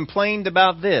disciples complained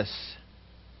about this.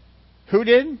 Who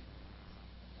did?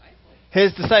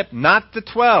 His disciples. Not the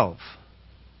 12.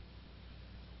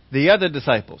 The other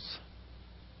disciples.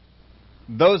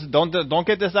 Those don't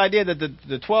get this idea that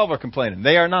the 12 are complaining.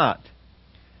 They are not.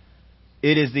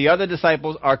 It is the other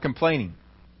disciples are complaining.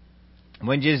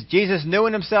 When Jesus knew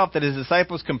in himself that his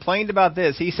disciples complained about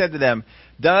this, he said to them,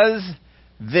 does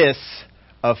this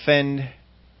offend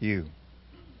you?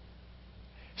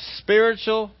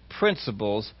 Spiritual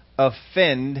principles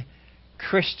offend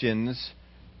Christians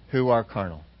who are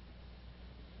carnal.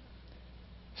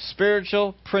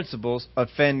 Spiritual principles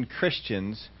offend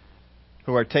Christians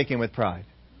who are taken with pride.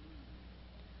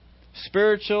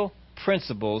 Spiritual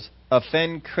principles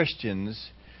offend Christians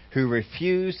who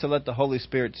refuse to let the Holy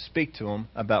Spirit speak to them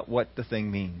about what the thing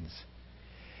means.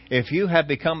 If you have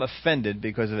become offended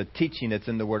because of a teaching that's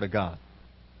in the Word of God,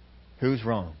 who's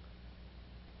wrong?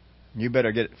 You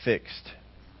better get it fixed.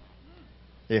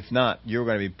 If not, you're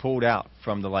going to be pulled out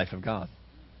from the life of God.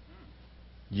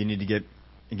 You need to get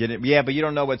You get it? Yeah, but you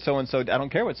don't know what so-and-so... I don't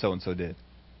care what so-and-so did.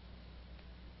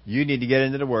 You need to get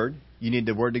into the Word. You need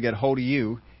the Word to get hold of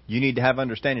you. You need to have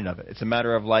understanding of it. It's a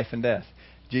matter of life and death.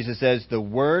 Jesus says the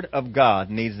Word of God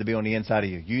needs to be on the inside of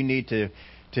you. You need to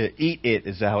eat it,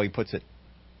 is how he puts it.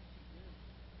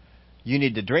 You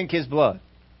need to drink his blood.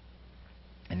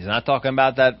 And he's not talking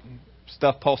about that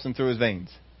stuff pulsing through his veins.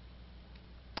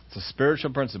 It's a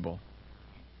spiritual principle.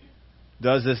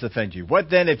 Does this offend you?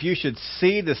 What then if you should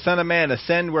see the Son of Man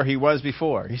ascend where he was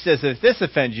before? He says, if this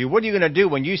offends you, what are you going to do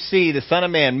when you see the Son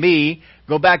of Man, me,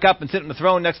 go back up and sit on the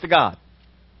throne next to God?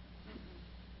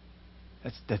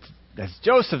 That's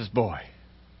Joseph's boy.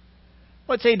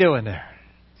 What's he doing there?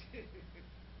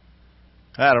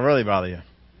 That'll really bother you.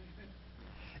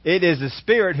 It is the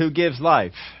Spirit who gives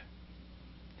life.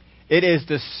 It is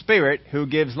the Spirit who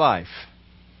gives life.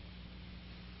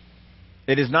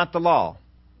 It is not the law.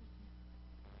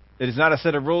 It is not a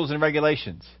set of rules and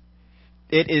regulations.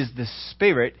 It is the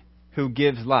Spirit who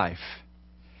gives life.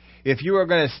 If you are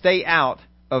going to stay out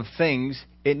of things,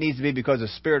 it needs to be because the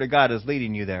Spirit of God is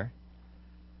leading you there.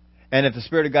 And if the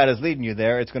Spirit of God is leading you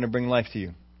there, it's going to bring life to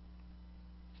you.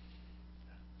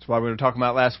 That's why we were talking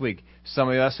about last week. Some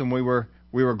of us, when we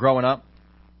were growing up,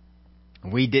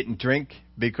 we didn't drink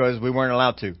because we weren't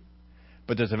allowed to.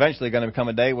 But there's eventually going to come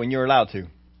a day when you're allowed to.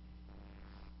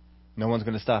 No one's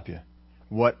going to stop you.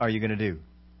 What are you going to do?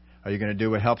 Are you going to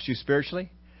do what helps you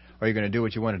spiritually? Or are you going to do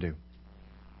what you want to do?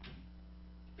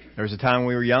 There was a time when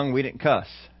we were young, we didn't cuss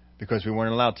because we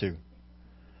weren't allowed to.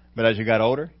 But as you got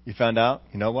older, you found out,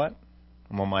 you know what?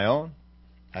 I'm on my own.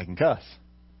 I can cuss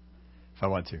if I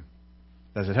want to.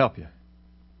 Does it help you?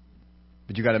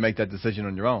 But you got to make that decision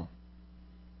on your own.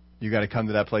 You got to come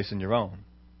to that place on your own.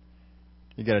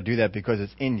 You got to do that because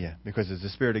it's in you, because it's the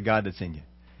Spirit of God that's in you.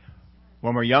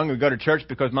 When we're young, we go to church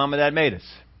because Mom and Dad made us.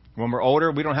 When we're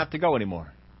older, we don't have to go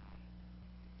anymore.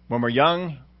 When we're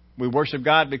young, we worship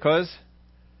God because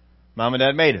Mom and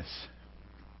Dad made us.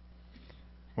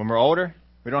 When we're older,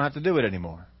 we don't have to do it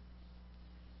anymore.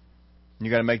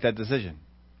 You got to make that decision.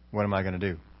 What am I going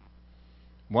to do?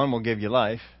 One will give you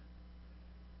life,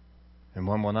 and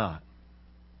one will not.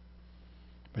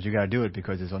 But you got to do it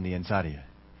because it's on the inside of you.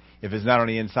 If it's not on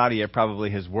the inside of you,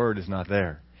 probably His Word is not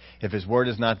there. If His Word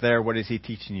is not there, what is He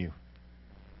teaching you?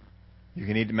 You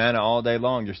can eat manna all day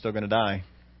long, you're still going to die.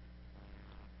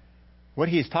 What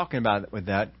He's talking about with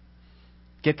that,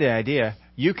 get the idea,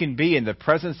 you can be in the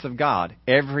presence of God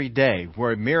every day,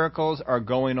 where miracles are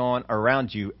going on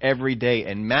around you every day,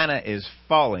 and manna is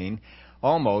falling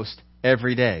almost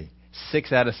every day.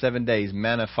 6 out of 7 days,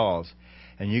 manna falls,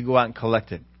 and you go out and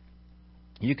collect it.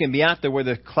 You can be out there where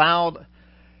the cloud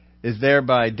is there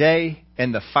by day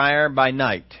and the fire by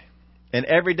night. And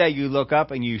every day you look up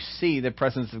and you see the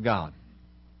presence of God.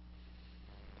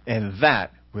 And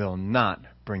that will not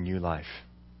bring you life.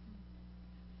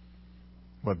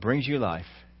 What brings you life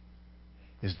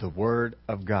is the Word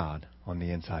of God on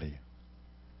the inside of you.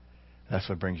 That's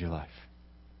what brings you life.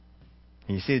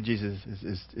 And you see that Jesus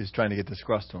is trying to get this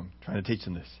across to him, trying to teach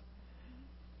them this.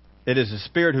 It is the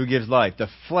Spirit who gives life. The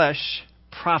flesh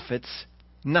profits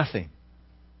nothing.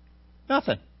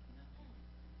 Nothing.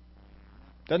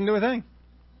 Doesn't do a thing.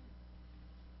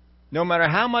 No matter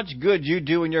how much good you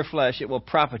do in your flesh, it will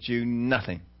profit you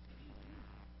nothing.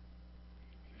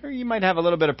 Or you might have a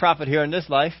little bit of profit here in this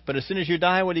life, but as soon as you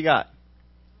die, what do you got?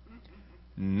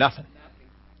 Nothing.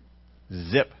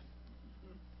 Zip.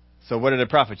 So what did it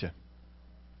profit you?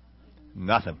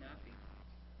 Nothing.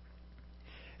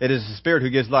 It is the Spirit who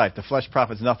gives life. The flesh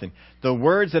profits nothing. The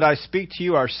words that I speak to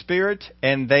you are spirit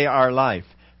and they are life.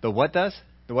 The what does?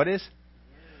 The what is?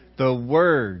 The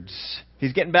words.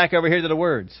 He's getting back over here to the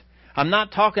words. I'm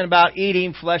not talking about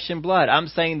eating flesh and blood. I'm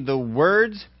saying the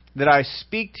words that I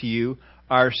speak to you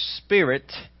are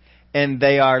spirit and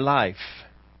they are life.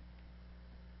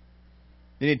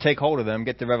 You need to take hold of them,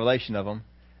 get the revelation of them,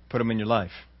 put them in your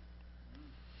life.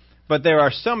 But there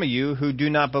are some of you who do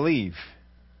not believe.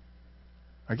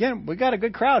 Again, we got a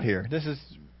good crowd here.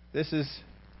 This is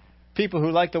people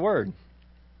who like the Word.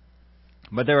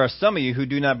 But there are some of you who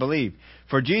do not believe.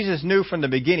 For Jesus knew from the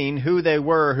beginning who they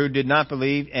were who did not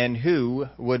believe and who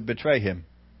would betray Him.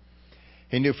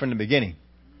 He knew from the beginning.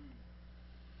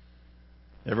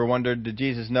 Ever wondered, did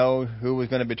Jesus know who was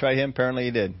going to betray Him? Apparently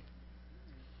He did.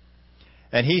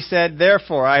 And He said,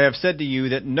 therefore, I have said to you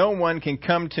that no one can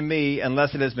come to me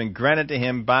unless it has been granted to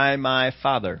him by my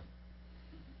Father.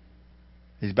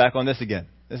 He's back on this again.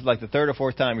 This is like the third or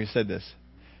fourth time he said this.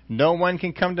 No one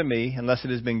can come to me unless it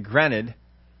has been granted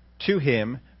to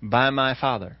him by my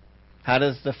Father. How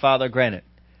does the Father grant it?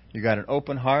 You got an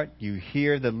open heart, you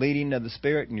hear the leading of the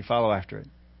Spirit, and you follow after it.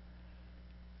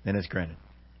 Then it's granted.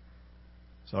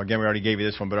 So again, we already gave you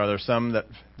this one, but are there some that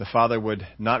the Father would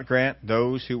not grant?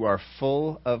 Those who are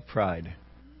full of pride.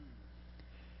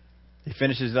 He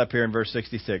finishes it up here in verse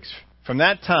 66. From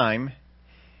that time,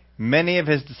 many of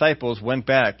his disciples went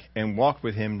back and walked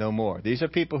with him no more. These are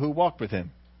people who walked with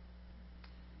him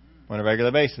on a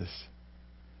regular basis.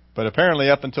 But apparently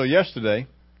up until yesterday,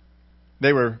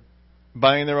 they were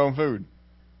buying their own food,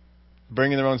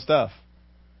 bringing their own stuff.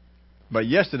 But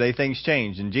yesterday things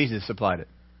changed and Jesus supplied it.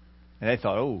 And they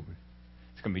thought, oh,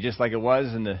 it's going to be just like it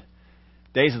was in the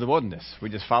days of the wilderness. We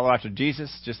just follow after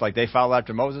Jesus, just like they follow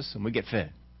after Moses, and we get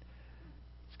fed.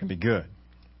 It's going to be good,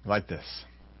 like this.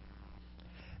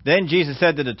 Then Jesus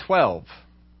said to the 12,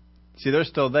 see, they're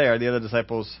still there. The other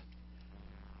disciples,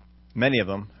 many of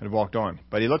them, had walked on.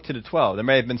 But he looked to the 12. There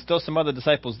may have been still some other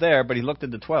disciples there, but he looked at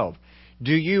the 12.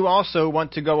 Do you also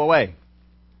want to go away?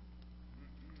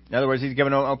 In other words, he's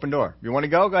giving an open door. You want to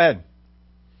go? Go ahead. Do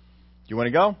you want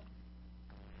to go?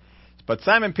 But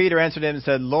Simon Peter answered him and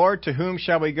said, Lord, to whom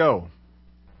shall we go?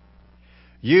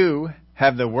 You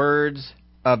have the words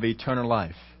of eternal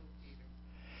life.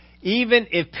 Even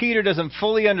if Peter doesn't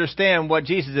fully understand what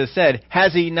Jesus has said,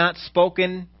 has he not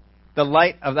spoken the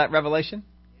light of that revelation?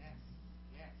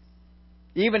 Yes.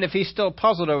 Even if he's still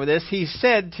puzzled over this, he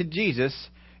said to Jesus,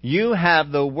 you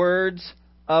have the words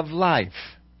of life.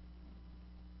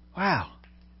 Wow.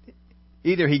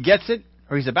 Either he gets it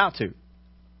or he's about to.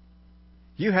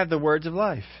 You have the words of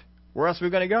life. Where else are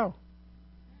we going to go?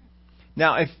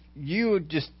 Now, if you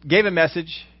just gave a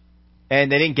message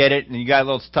and they didn't get it, and you got a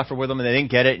little tougher with them, and they didn't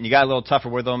get it, and you got a little tougher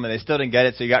with them, and they still didn't get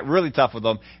it, so you got really tough with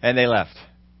them, and they left.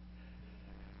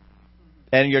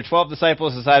 And your 12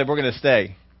 disciples decided, we're going to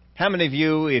stay. How many of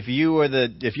you, if you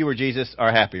were Jesus,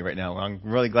 are happy right now? I'm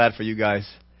really glad for you guys.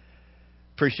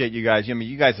 Appreciate you guys. I mean,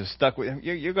 you guys have stuck with him.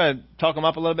 You're going to talk them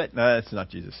up a little bit? No, that's not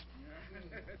Jesus.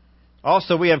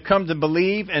 Also, we have come to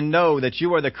believe and know that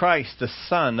you are the Christ, the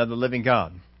Son of the living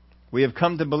God. We have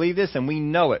come to believe this, and we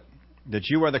know it, that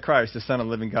you are the Christ, the Son of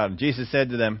the living God. And Jesus said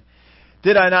to them,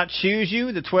 did I not choose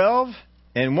you, the 12?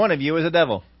 And one of you is a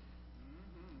devil.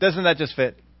 Doesn't that just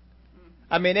fit?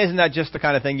 I mean, isn't that just the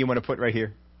kind of thing you want to put right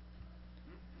here?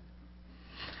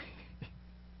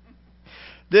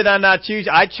 Did I not choose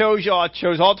you? I chose you. I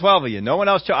chose all 12 of you. No one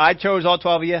else chose. I chose all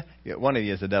 12 of you. Yet one of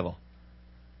you is the devil.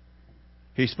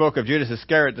 He spoke of Judas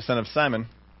Iscariot, the son of Simon,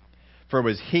 for it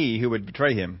was he who would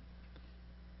betray him,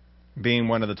 being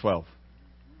one of the 12.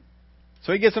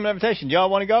 So he gives them an invitation. Do y'all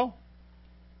want to go?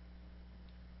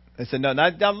 They said, no.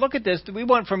 Now look at this. We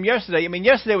went from yesterday. I mean,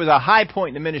 yesterday was a high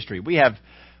point in the ministry. We have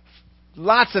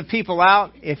lots of people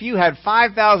out. If you had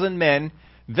 5,000 men,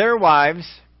 their wives,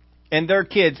 and their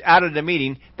kids out at a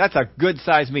meeting, that's a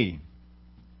good-sized meeting.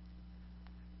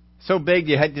 So big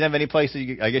you didn't have any place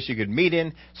I guess you could meet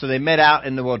in, so they met out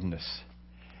in the wilderness.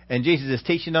 And Jesus is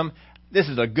teaching them, this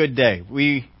is a good day.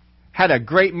 We had a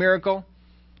great miracle.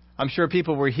 I'm sure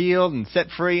people were healed and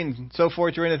set free and so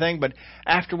forth or anything, but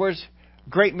afterwards,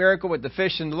 great miracle with the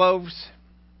fish and the loaves.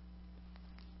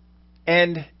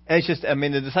 And it's just, I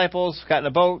mean, the disciples got in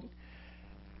a boat,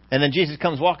 and then Jesus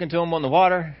comes walking to them on the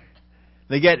water.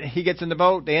 He gets in the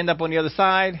boat, they end up on the other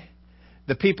side.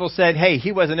 The people said, hey,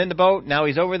 he wasn't in the boat. Now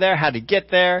he's over there. How'd he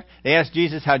get there? They asked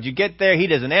Jesus, how'd you get there? He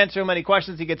doesn't answer them any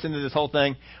questions. He gets into this whole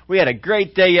thing. We had a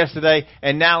great day yesterday,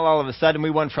 and now all of a sudden we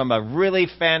went from a really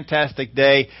fantastic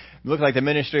day, looked like the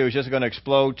ministry was just going to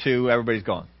explode, to everybody's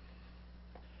gone.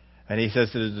 And he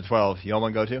says to the 12, you all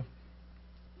want to go too?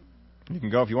 You can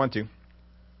go if you want to.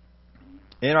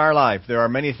 In our life, there are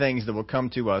many things that will come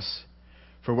to us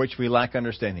for which we lack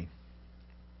understanding.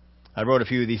 I wrote a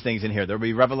few of these things in here. There will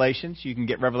be revelations. You can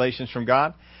get revelations from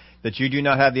God that you do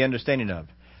not have the understanding of.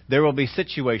 There will be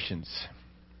situations.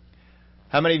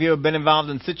 How many of you have been involved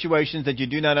in situations that you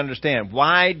do not understand?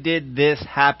 Why did this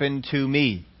happen to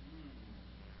me?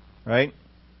 Right?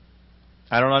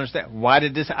 I don't understand. Why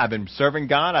did this? I've been serving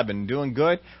God. I've been doing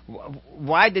good.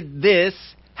 Why did this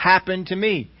happen to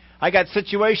me? I got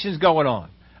situations going on.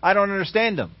 I don't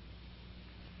understand them.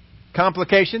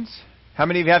 Complications. How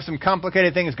many of you have some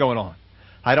complicated things going on?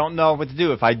 I don't know what to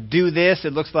do. If I do this,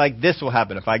 it looks like this will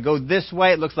happen. If I go this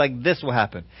way, it looks like this will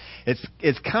happen.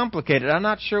 It's complicated. I'm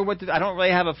not sure what to do. I don't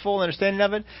really have a full understanding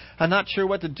of it. I'm not sure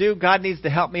what to do. God needs to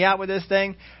help me out with this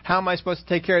thing. How am I supposed to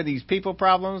take care of these people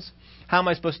problems? How am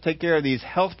I supposed to take care of these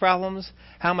health problems?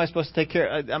 How am I supposed to take care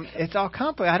of... it's all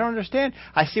complicated. I don't understand.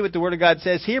 I see what the Word of God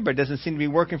says here, but it doesn't seem to be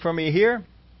working for me here.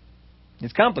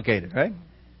 It's complicated, right?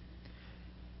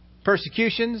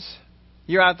 Persecutions.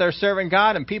 You're out there serving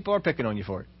God and people are picking on you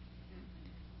for it.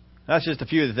 That's just a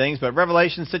few of the things. But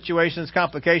revelations, situations,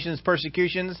 complications,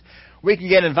 persecutions. We can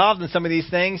get involved in some of these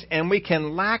things and we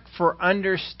can lack for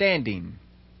understanding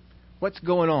What's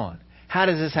going on? How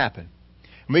does this happen?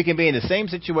 And we can be in the same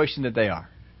situation that they are.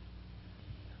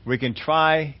 We can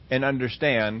try and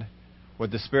understand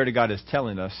what the Spirit of God is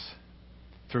telling us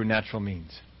through natural means.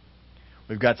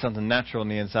 We've got something natural on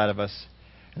the inside of us,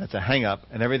 and that's a hang-up.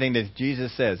 And everything that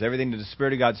Jesus says, everything that the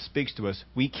Spirit of God speaks to us,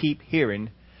 we keep hearing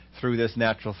through this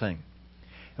natural thing.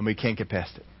 And we can't get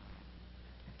past it.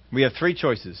 We have three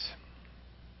choices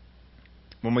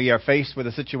when we are faced with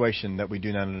a situation that we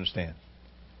do not understand.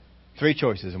 Three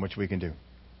choices in which we can do.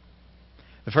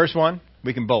 The first one,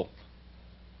 we can bolt.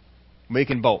 We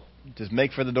can bolt. Just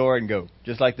make for the door and go.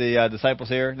 Just like the disciples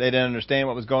here, they didn't understand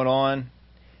what was going on.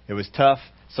 It was tough,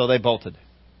 so they bolted.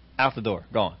 Out the door,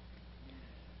 gone.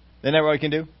 Isn't that what you can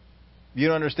do? You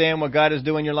don't understand what God is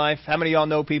doing in your life? How many of y'all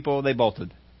know people, they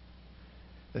bolted?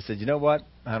 They said, you know what?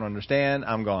 I don't understand.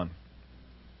 I'm gone.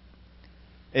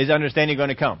 Is understanding going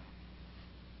to come?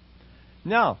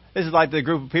 No. This is like the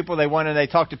group of people, they went and they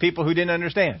talked to people who didn't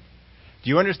understand. Do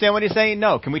you understand what he's saying?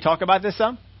 No. Can we talk about this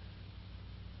some?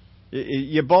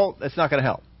 You bolt, it's not going to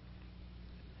help.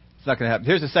 It's not going to help.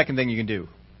 Here's the second thing you can do.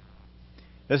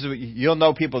 You'll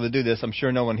know people that do this. I'm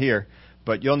sure no one here,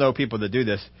 but you'll know people that do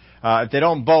this. If they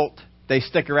don't bolt, they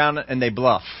stick around and they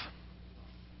bluff.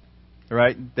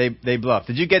 Right? They bluff.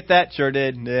 Did you get that? Sure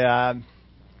did. Yeah.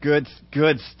 Good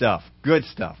stuff. Good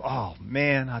stuff. Oh,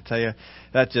 man, I tell you,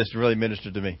 that just really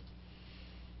ministered to me.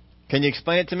 Can you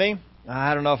explain it to me?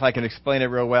 I don't know if I can explain it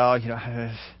real well,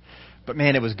 but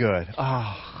man, it was good.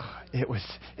 Oh, it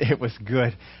was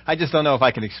good. I just don't know if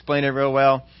I can explain it real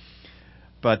well,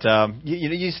 but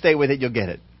you stay with it, you'll get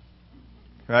it.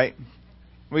 Right?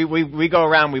 We go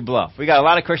around, we bluff. We got a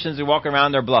lot of Christians who walk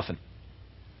around, they're bluffing.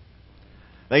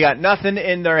 They got nothing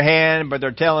in their hand, but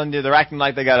they're acting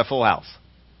like they got a full house.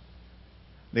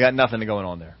 They got nothing going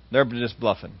on there. They're just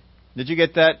bluffing. Did you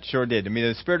get that? Sure did. I mean,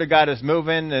 the Spirit of God is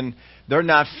moving, and they're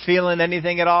not feeling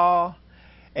anything at all.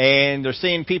 And they're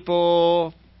seeing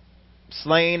people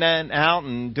slaying out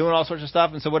and doing all sorts of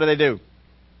stuff. And so what do?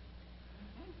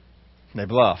 They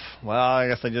bluff. Well, I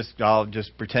guess I'll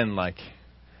just pretend like,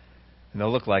 and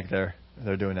they'll look like they're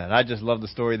doing that. I just love the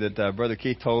story that Brother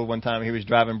Keith told one time. He was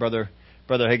driving Brother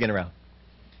Hagin around.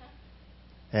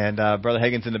 And Brother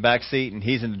Hagin's in the back seat, and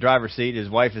he's in the driver's seat. His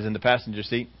wife is in the passenger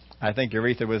seat. I think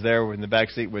Aretha was there in the back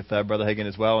seat with Brother Hagin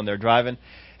as well, and they're driving.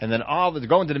 And then they're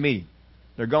going to the meeting.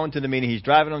 They're going to the meeting. He's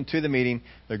driving them to the meeting.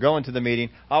 They're going to the meeting.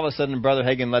 All of a sudden, Brother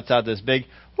Hagin lets out this big,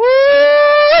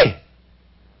 whoo!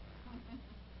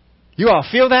 You all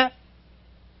feel that?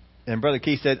 And Brother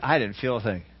Keith said, I didn't feel a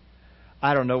thing.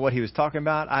 I don't know what he was talking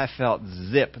about. I felt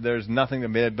zip. There's nothing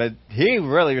to it. But he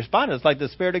really responded. It's like the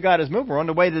Spirit of God is moving. We're on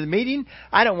the way to the meeting.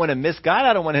 I don't want to miss God.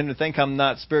 I don't want him to think I'm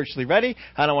not spiritually ready.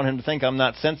 I don't want him to think I'm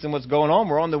not sensing what's going on.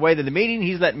 We're on the way to the meeting.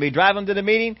 He's letting me drive him to the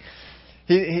meeting.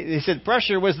 He said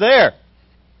pressure was there.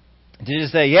 Did you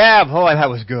just say, yeah, boy, that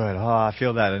was good. Oh, I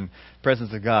feel that in the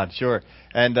presence of God. Sure.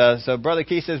 And so Brother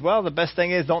Keith says, well, the best thing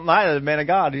is don't lie to the man of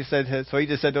God. He said, so he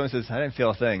just said to him, he says, I didn't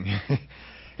feel a thing.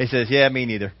 He says, yeah, me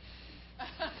neither.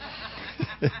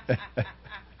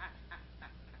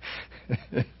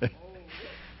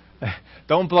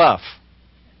 Don't bluff.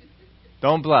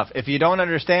 Don't bluff. If you don't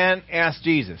understand, ask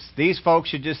Jesus. These folks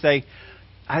should just say,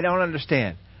 I don't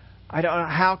understand.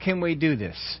 How can we do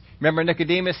this? Remember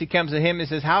Nicodemus, he comes to him and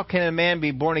says, how can a man be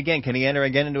born again? Can he enter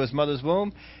again into his mother's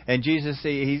womb? And Jesus,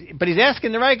 but he's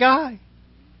asking the right guy.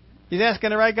 He's asking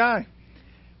the right guy.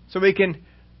 So we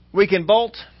can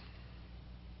bolt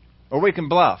or we can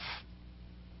bluff.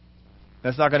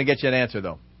 That's not going to get you an answer,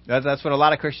 though. That's what a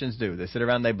lot of Christians do. They sit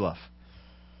around, they bluff.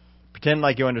 Pretend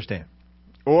like you understand.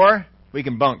 Or we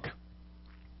can bunk.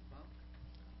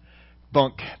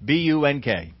 Bunk.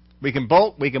 B-U-N-K. We can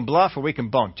bolt, we can bluff, or we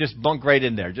can bunk. Just bunk right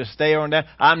in there. Just stay on down.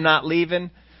 I'm not leaving.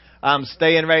 I'm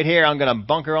staying right here. I'm going to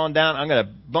bunker on down. I'm going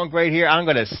to bunk right here. I'm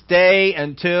going to stay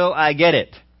until I get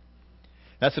it.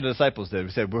 That's what the disciples did. We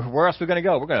said, where else are we going to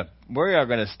go? We are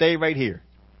going to stay right here.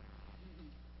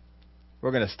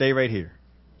 We're going to stay right here.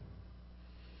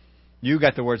 You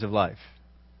got the words of life.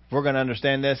 If we're going to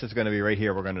understand this, it's going to be right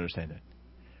here. We're going to understand it.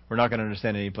 We're not going to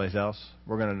understand it anyplace else.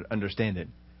 We're going to understand it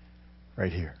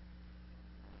right here.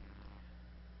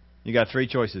 You got three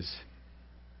choices.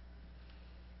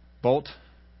 Bolt.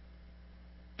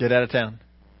 Get out of town.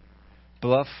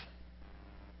 Bluff.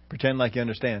 Pretend like you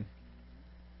understand.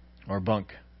 Or bunk.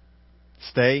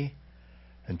 Stay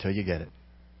until you get it.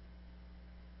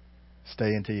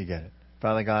 Stay until you get it.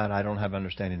 Father God, I don't have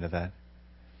understanding of that.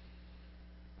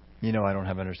 You know I don't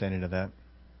have understanding of that.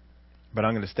 But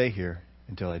I'm going to stay here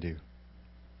until I do.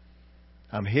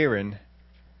 I'm hearing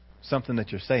something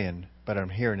that you're saying, but I'm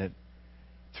hearing it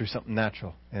through something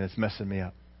natural, and it's messing me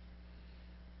up.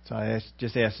 So I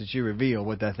just ask that you reveal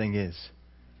what that thing is,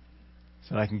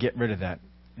 so that I can get rid of that,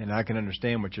 and I can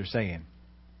understand what you're saying,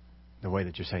 the way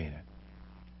that you're saying it.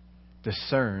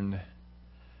 Discern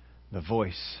the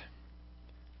voice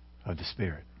of the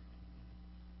Spirit.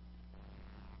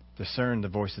 Discern the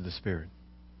voice of the Spirit.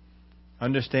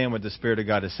 Understand what the Spirit of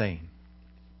God is saying.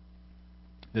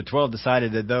 The 12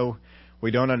 decided that though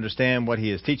we don't understand what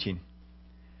He is teaching,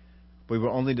 we will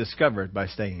only discover it by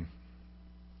staying.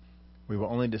 We will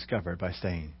only discover it by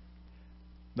staying.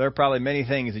 There are probably many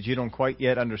things that you don't quite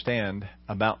yet understand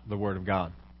about the Word of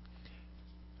God,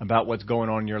 about what's going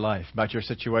on in your life, about your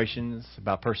situations,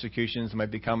 about persecutions that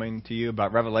might be coming to you,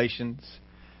 about revelations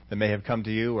that may have come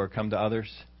to you or come to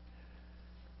others,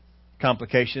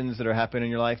 complications that are happening in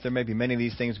your life. There may be many of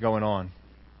these things going on.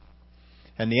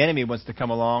 And the enemy wants to come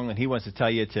along and he wants to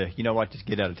tell you to, you know what, just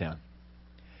get out of town.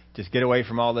 Just get away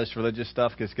from all this religious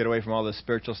stuff. Just get away from all this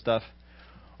spiritual stuff.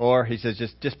 Or he says,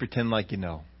 just pretend like you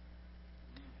know.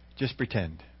 Just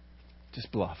pretend.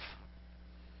 Just bluff.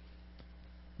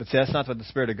 But see, that's not what the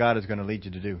Spirit of God is going to lead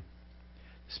you to do.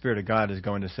 The Spirit of God is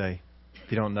going to say,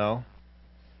 if you don't know,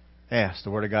 ask.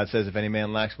 The Word of God says, if any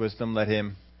man lacks wisdom, let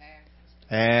him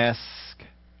ask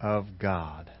of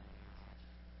God.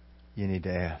 You need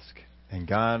to ask. And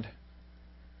God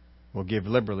will give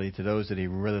liberally to those that He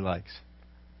really likes.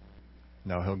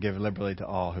 No, He'll give liberally to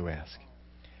all who ask.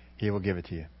 He will give it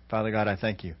to you. Father God, I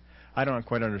thank you. I don't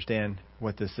quite understand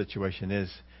what this situation is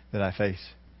that I face,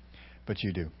 but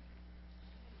you do.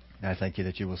 And I thank you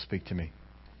that you will speak to me.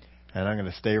 And I'm going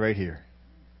to stay right here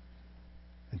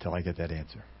until I get that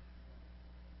answer.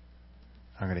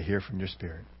 I'm going to hear from your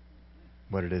Spirit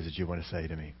what it is that you want to say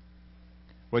to me.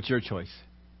 What's your choice?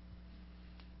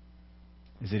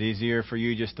 Is it easier for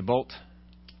you just to bolt?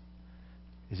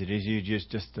 Is it easier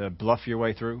just to bluff your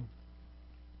way through?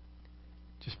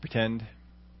 Just pretend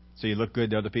so you look good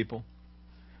to other people?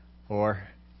 Or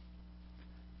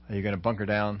are you going to bunker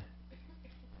down,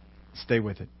 stay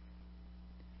with it?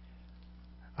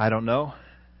 I don't know,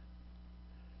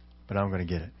 but I'm going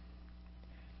to get it.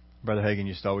 Brother Hagin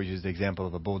used to always use the example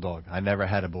of a bulldog. I never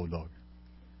had a bulldog.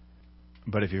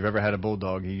 But if you've ever had a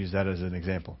bulldog, he used that as an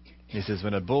example. He says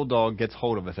when a bulldog gets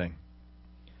hold of a thing,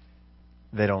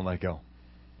 they don't let go.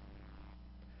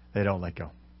 They don't let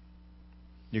go.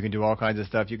 You can do all kinds of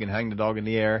stuff. You can hang the dog in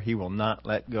the air. He will not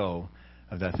let go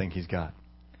of that thing he's got.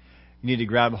 You need to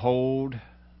grab hold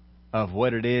of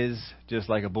what it is, just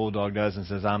like a bulldog does, and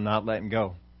says, I'm not letting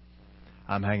go.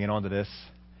 I'm hanging on to this.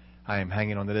 I am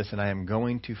hanging on to this, and I am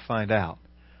going to find out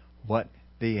what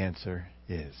the answer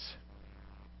is.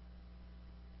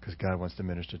 Because God wants to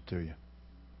minister to you.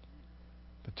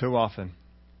 But too often,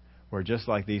 we're just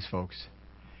like these folks,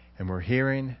 and we're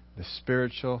hearing the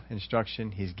spiritual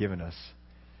instruction He's given us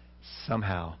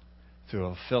somehow through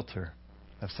a filter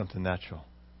of something natural.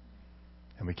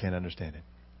 And we can't understand it.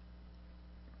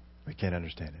 We can't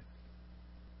understand it.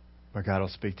 But God will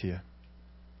speak to you.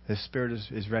 His Spirit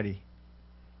is ready.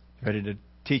 Ready to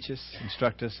teach us,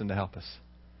 instruct us, and to help us.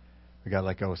 We've got to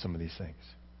let go of some of these things.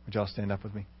 Would you all stand up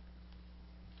with me?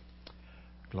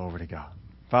 Glory to God.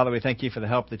 Father, we thank you for the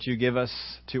help that you give us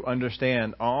to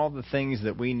understand all the things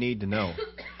that we need to know.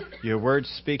 Your word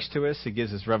speaks to us. It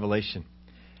gives us revelation.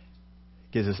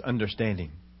 It gives us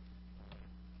understanding.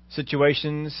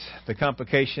 Situations, the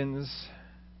complications,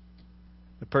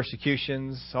 the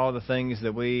persecutions, all the things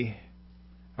that we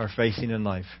are facing in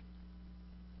life.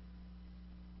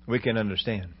 We can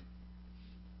understand.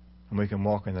 And we can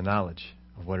walk in the knowledge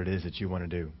of what it is that you want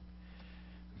to do.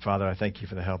 Father, I thank you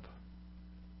for the help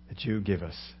that you give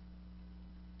us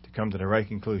to come to the right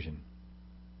conclusion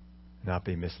and not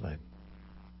be misled.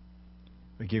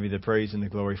 We give you the praise and the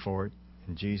glory for it.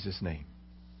 In Jesus' name,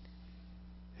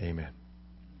 amen.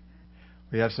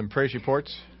 We have some praise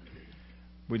reports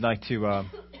we'd like to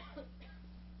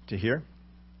hear.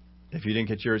 If you didn't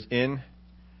get yours in,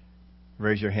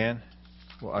 raise your hand.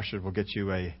 Well, Usher will get you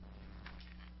a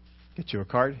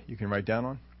card you can write down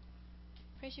on.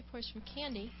 Praise reports from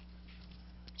Candy.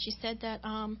 She said that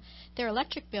their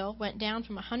electric bill went down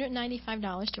from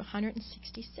 $195 to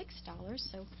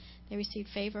 $166, so they received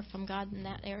favor from God in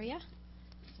that area.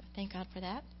 So thank God for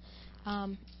that.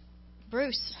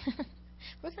 Bruce,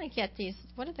 we're going to get these.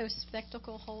 What are those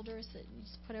spectacle holders that you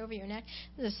just put over your neck?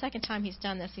 This is the second time he's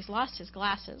done this. He's lost his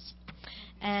glasses.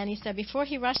 And he said before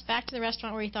he rushed back to the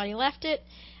restaurant where he thought he left it,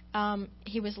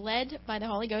 he was led by the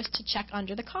Holy Ghost to check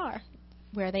under the car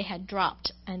where they had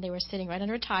dropped, and they were sitting right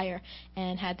under a tire,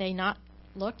 and had they not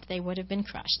looked, they would have been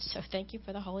crushed. So thank you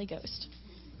for the Holy Ghost.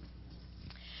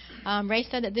 Ray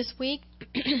said that this week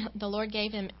the Lord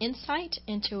gave him insight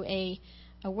into a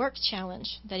work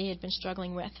challenge that he had been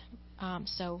struggling with.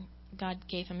 So God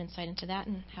gave him insight into that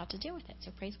and how to deal with it.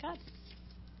 So praise God.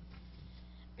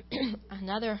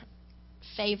 Another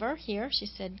favor here. She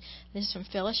said, this is from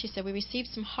Phyllis. She said, we received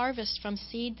some harvest from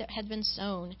seed that had been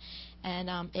sown. And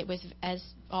it was, as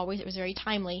always, it was very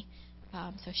timely.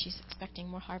 So she's expecting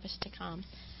more harvest to come.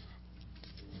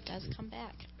 It does come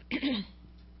back.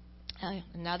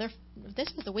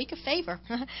 This was a week of favor.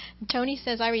 Tony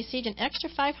says, I received an extra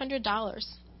 $500.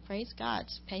 Praise God,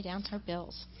 to pay down her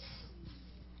bills.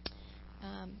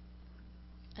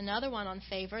 Another one on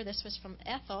favor. This was from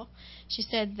Ethel. She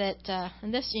said that,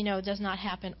 and this, does not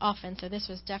happen often, so this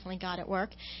was definitely God at work.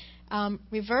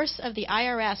 Reverse of the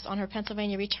IRS on her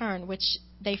Pennsylvania return, which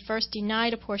they first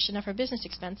denied a portion of her business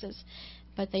expenses.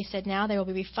 But they said now they will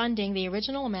be refunding the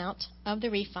original amount of the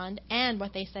refund and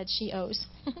what they said she owes.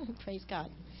 Praise God.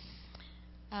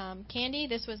 Candy,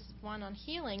 this was one on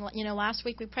healing. Last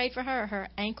week we prayed for her. Her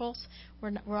ankles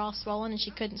were all swollen and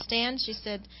she couldn't stand. She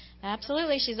said,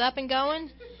 absolutely, she's up and going.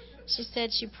 She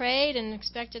said she prayed and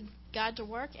expected God to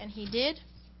work, and He did.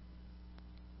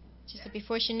 She said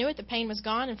before she knew it, the pain was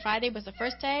gone, and Friday was the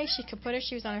first day she could put her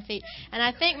shoes on her feet. And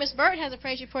I think Miss Burt has a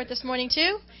praise report this morning,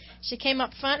 too. She came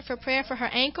up front for prayer for her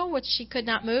ankle, which she could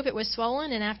not move. It was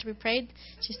swollen, and after we prayed,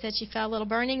 she said she felt a little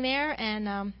burning there,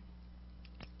 and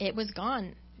it was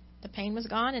gone. The pain was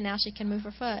gone, and now she can move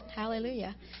her foot.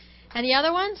 Hallelujah. Any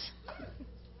other ones?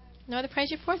 No other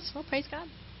praise reports? Well, praise God.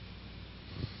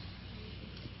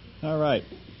 All right.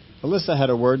 Alyssa had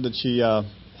a word that she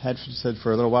said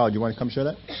for a little while. Do you want to come share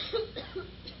that?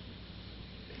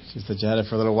 She said you had it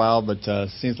for a little while, but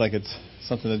seems like it's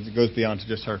something that goes beyond to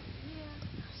just her.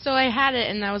 So I had it,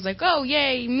 and I was like, oh,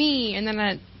 yay, me. And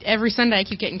then every Sunday I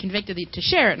keep getting convicted to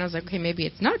share it. And I was like, okay, maybe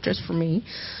it's not just for me.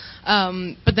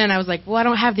 But then I was like, well, I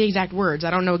don't have the exact words.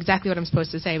 I don't know exactly what I'm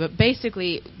supposed to say. But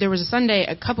basically, there was a Sunday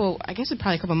probably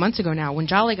a couple months ago now, when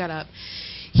Jolly got up,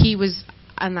 he was,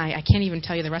 and I can't even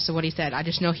tell you the rest of what he said. I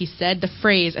just know he said the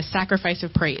phrase, a sacrifice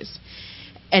of praise.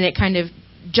 And it kind of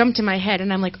jumped in my head,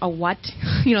 and I'm like, a what?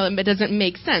 It doesn't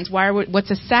make sense.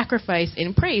 What's a sacrifice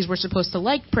in praise? We're supposed to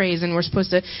like praise, and we're supposed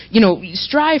to,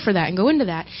 strive for that and go into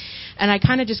that. And I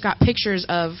kind of just got pictures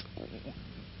of,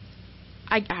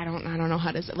 I don't know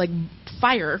how to say, like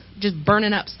fire just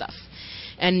burning up stuff.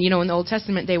 And, in the Old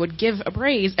Testament, they would give a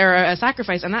praise or a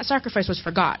sacrifice, and that sacrifice was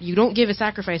for God. You don't give a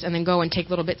sacrifice and then go and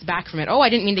take little bits back from it. Oh, I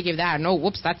didn't mean to give that. No,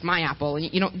 whoops, that's my apple.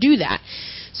 And you don't do that.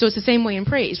 So it's the same way in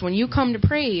praise. When you come to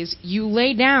praise, you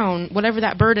lay down whatever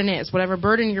that burden is, whatever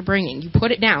burden you're bringing. You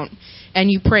put it down, and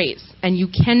you praise. And you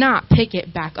cannot pick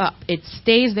it back up. It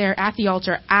stays there at the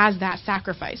altar as that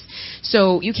sacrifice.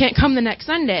 So you can't come the next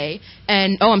Sunday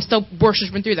and, I'm still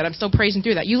worshiping through that. I'm still praising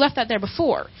through that. You left that there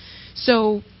before.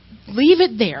 So leave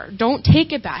it there. Don't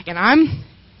take it back. And I'm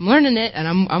learning it,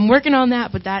 and I'm working on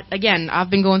that. But that, again, I've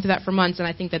been going through that for months, and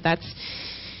I think that's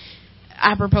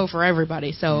apropos for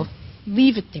everybody. So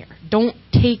leave it there. Don't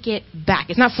take it back.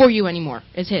 It's not for you anymore.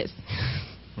 It's His.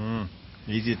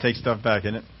 Easy to take stuff back,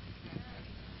 isn't it?